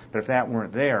all that, but if that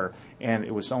weren't there, and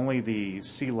it was only the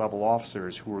C-level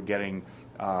officers who were getting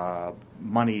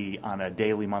money on a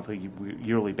daily, monthly,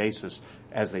 yearly basis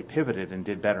as they pivoted and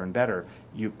did better and better,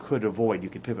 you could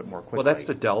pivot more quickly. Well, that's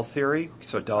the Dell theory.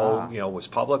 So Dell, was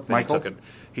public. Then Michael?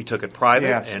 he took it private,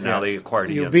 Yes, and now yes. they acquired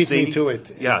EMC. You beat me to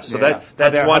it. Yeah, so Yeah.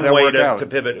 that's How'd one that way work out? to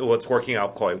pivot. Well, it's working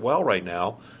out quite well right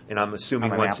now, and I'm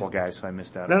assuming I'm an once Apple guy, so I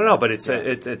missed that. No, but it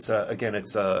has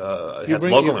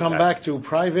local come impact. back to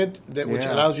private, which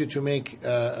Yeah. allows you to make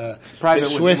private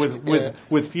swift,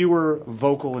 with fewer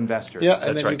vocal investors. yeah, and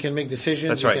That's then right. you can make decisions,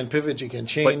 That's you right. can pivot, you can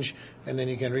change, and then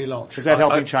you can relaunch. Is that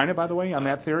helping China, by the way, on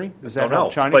that theory? Does that don't know.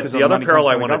 help China? But 'Cause the the other money parallel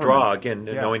I comes from want the to draw, government.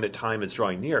 again, Yeah. knowing that time is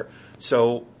drawing near.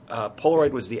 So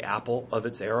Polaroid was the Apple of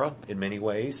its era in many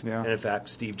ways. Yeah. And in fact,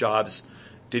 Steve Jobs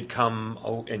did come,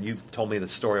 and you've told me the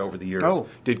story over the years,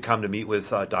 did come to meet with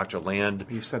Dr. Land.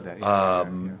 You said that.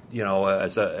 And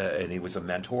he was a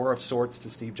mentor of sorts to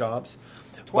Steve Jobs.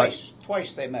 Twice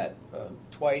they met.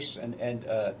 Twice, and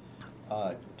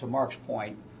to Mark's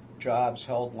point, Jobs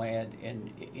held Land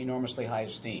in enormously high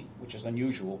esteem, which is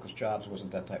unusual because Jobs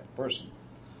wasn't that type of person.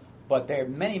 But there are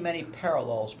many, many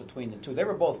parallels between the two. They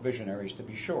were both visionaries, to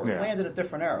be sure. Yeah. Land in a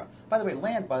different era. By the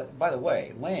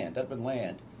way, Edwin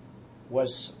Land,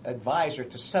 was advisor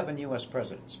to 7 U.S.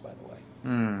 presidents, by the way.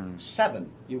 7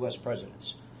 U.S.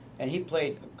 presidents. And he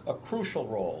played a crucial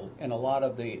role in a lot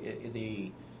of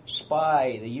the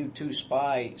spy, the U-2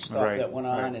 spy stuff that went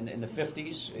on in the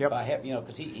 50s. Yep.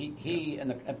 Because he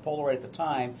and Polaroid at the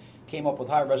time came up with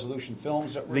high-resolution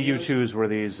films that were The used. U-2s were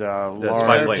these spy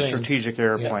large planes. strategic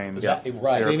airplanes. Yeah.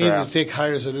 Right. They needed Aircraft. to take high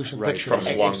resolution pictures,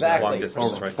 From long Exactly.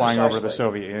 distances, Over, right? flying over the Precisely.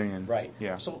 Soviet Union. Right.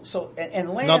 Yeah. So and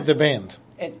Land, not the band.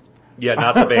 and Yeah,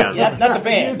 not the band. Not the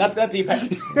band, not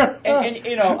the. And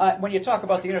you know, when you talk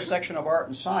about the intersection of art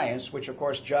and science, which of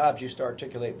course Jobs used to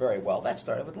articulate very well, that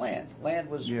started with Land. Land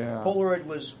was Polaroid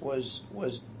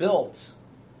was built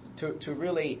to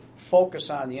really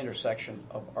focus on the intersection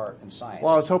of art and science.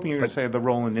 Well, I was hoping you were going to say the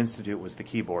Roland Institute was the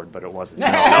keyboard, but it wasn't.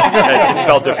 It's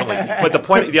spelled differently. But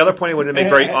the other point I wanted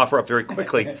to offer up very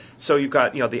quickly. So you've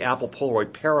got the Apple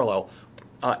Polaroid parallel.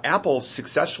 Apple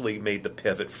successfully made the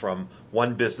pivot from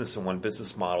one business and one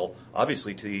business model,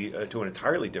 obviously, to an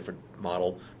entirely different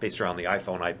model based around the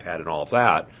iPhone, iPad, and all of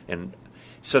that. And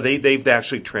so they've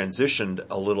actually transitioned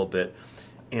a little bit.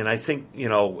 And I think,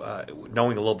 knowing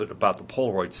a little bit about the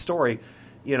Polaroid story,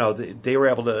 they were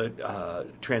able to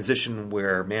transition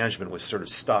where management was sort of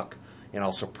stuck, and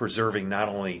also preserving not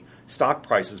only stock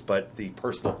prices but the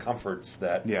personal comforts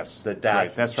that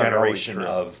That's generation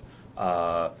of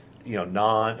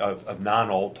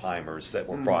non-old timers that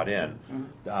were brought in.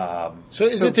 So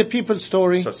is it a people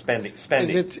story? So spending.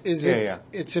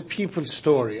 It's a people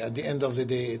story. At the end of the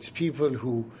day, it's people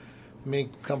who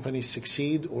make companies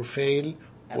succeed or fail.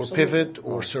 Absolutely. Or pivot,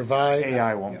 or survive.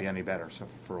 AI won't be any better, so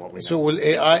for what we know.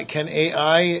 So can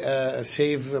AI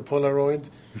save Polaroid?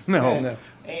 No.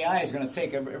 AI is going to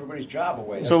take everybody's job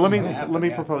away. So let me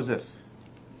propose this.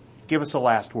 Give us a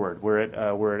last word. We're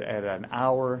at an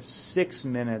hour, 6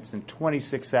 minutes, and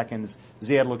 26 seconds.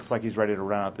 Ziad looks like he's ready to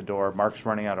run out the door. Mark's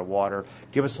running out of water.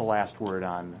 Give us a last word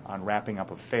on wrapping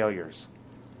up of failures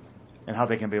and how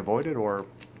they can be avoided or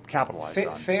capitalized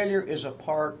on. Failure is a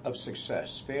part of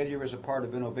success. Failure is a part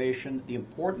of innovation. The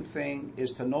important thing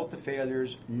is to note the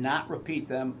failures, not repeat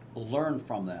them, learn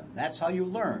from them. That's how you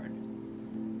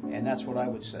learn. And that's what I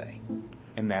would say.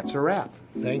 And that's a wrap.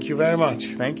 Thank you very much.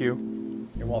 Thank you.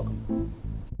 You're welcome.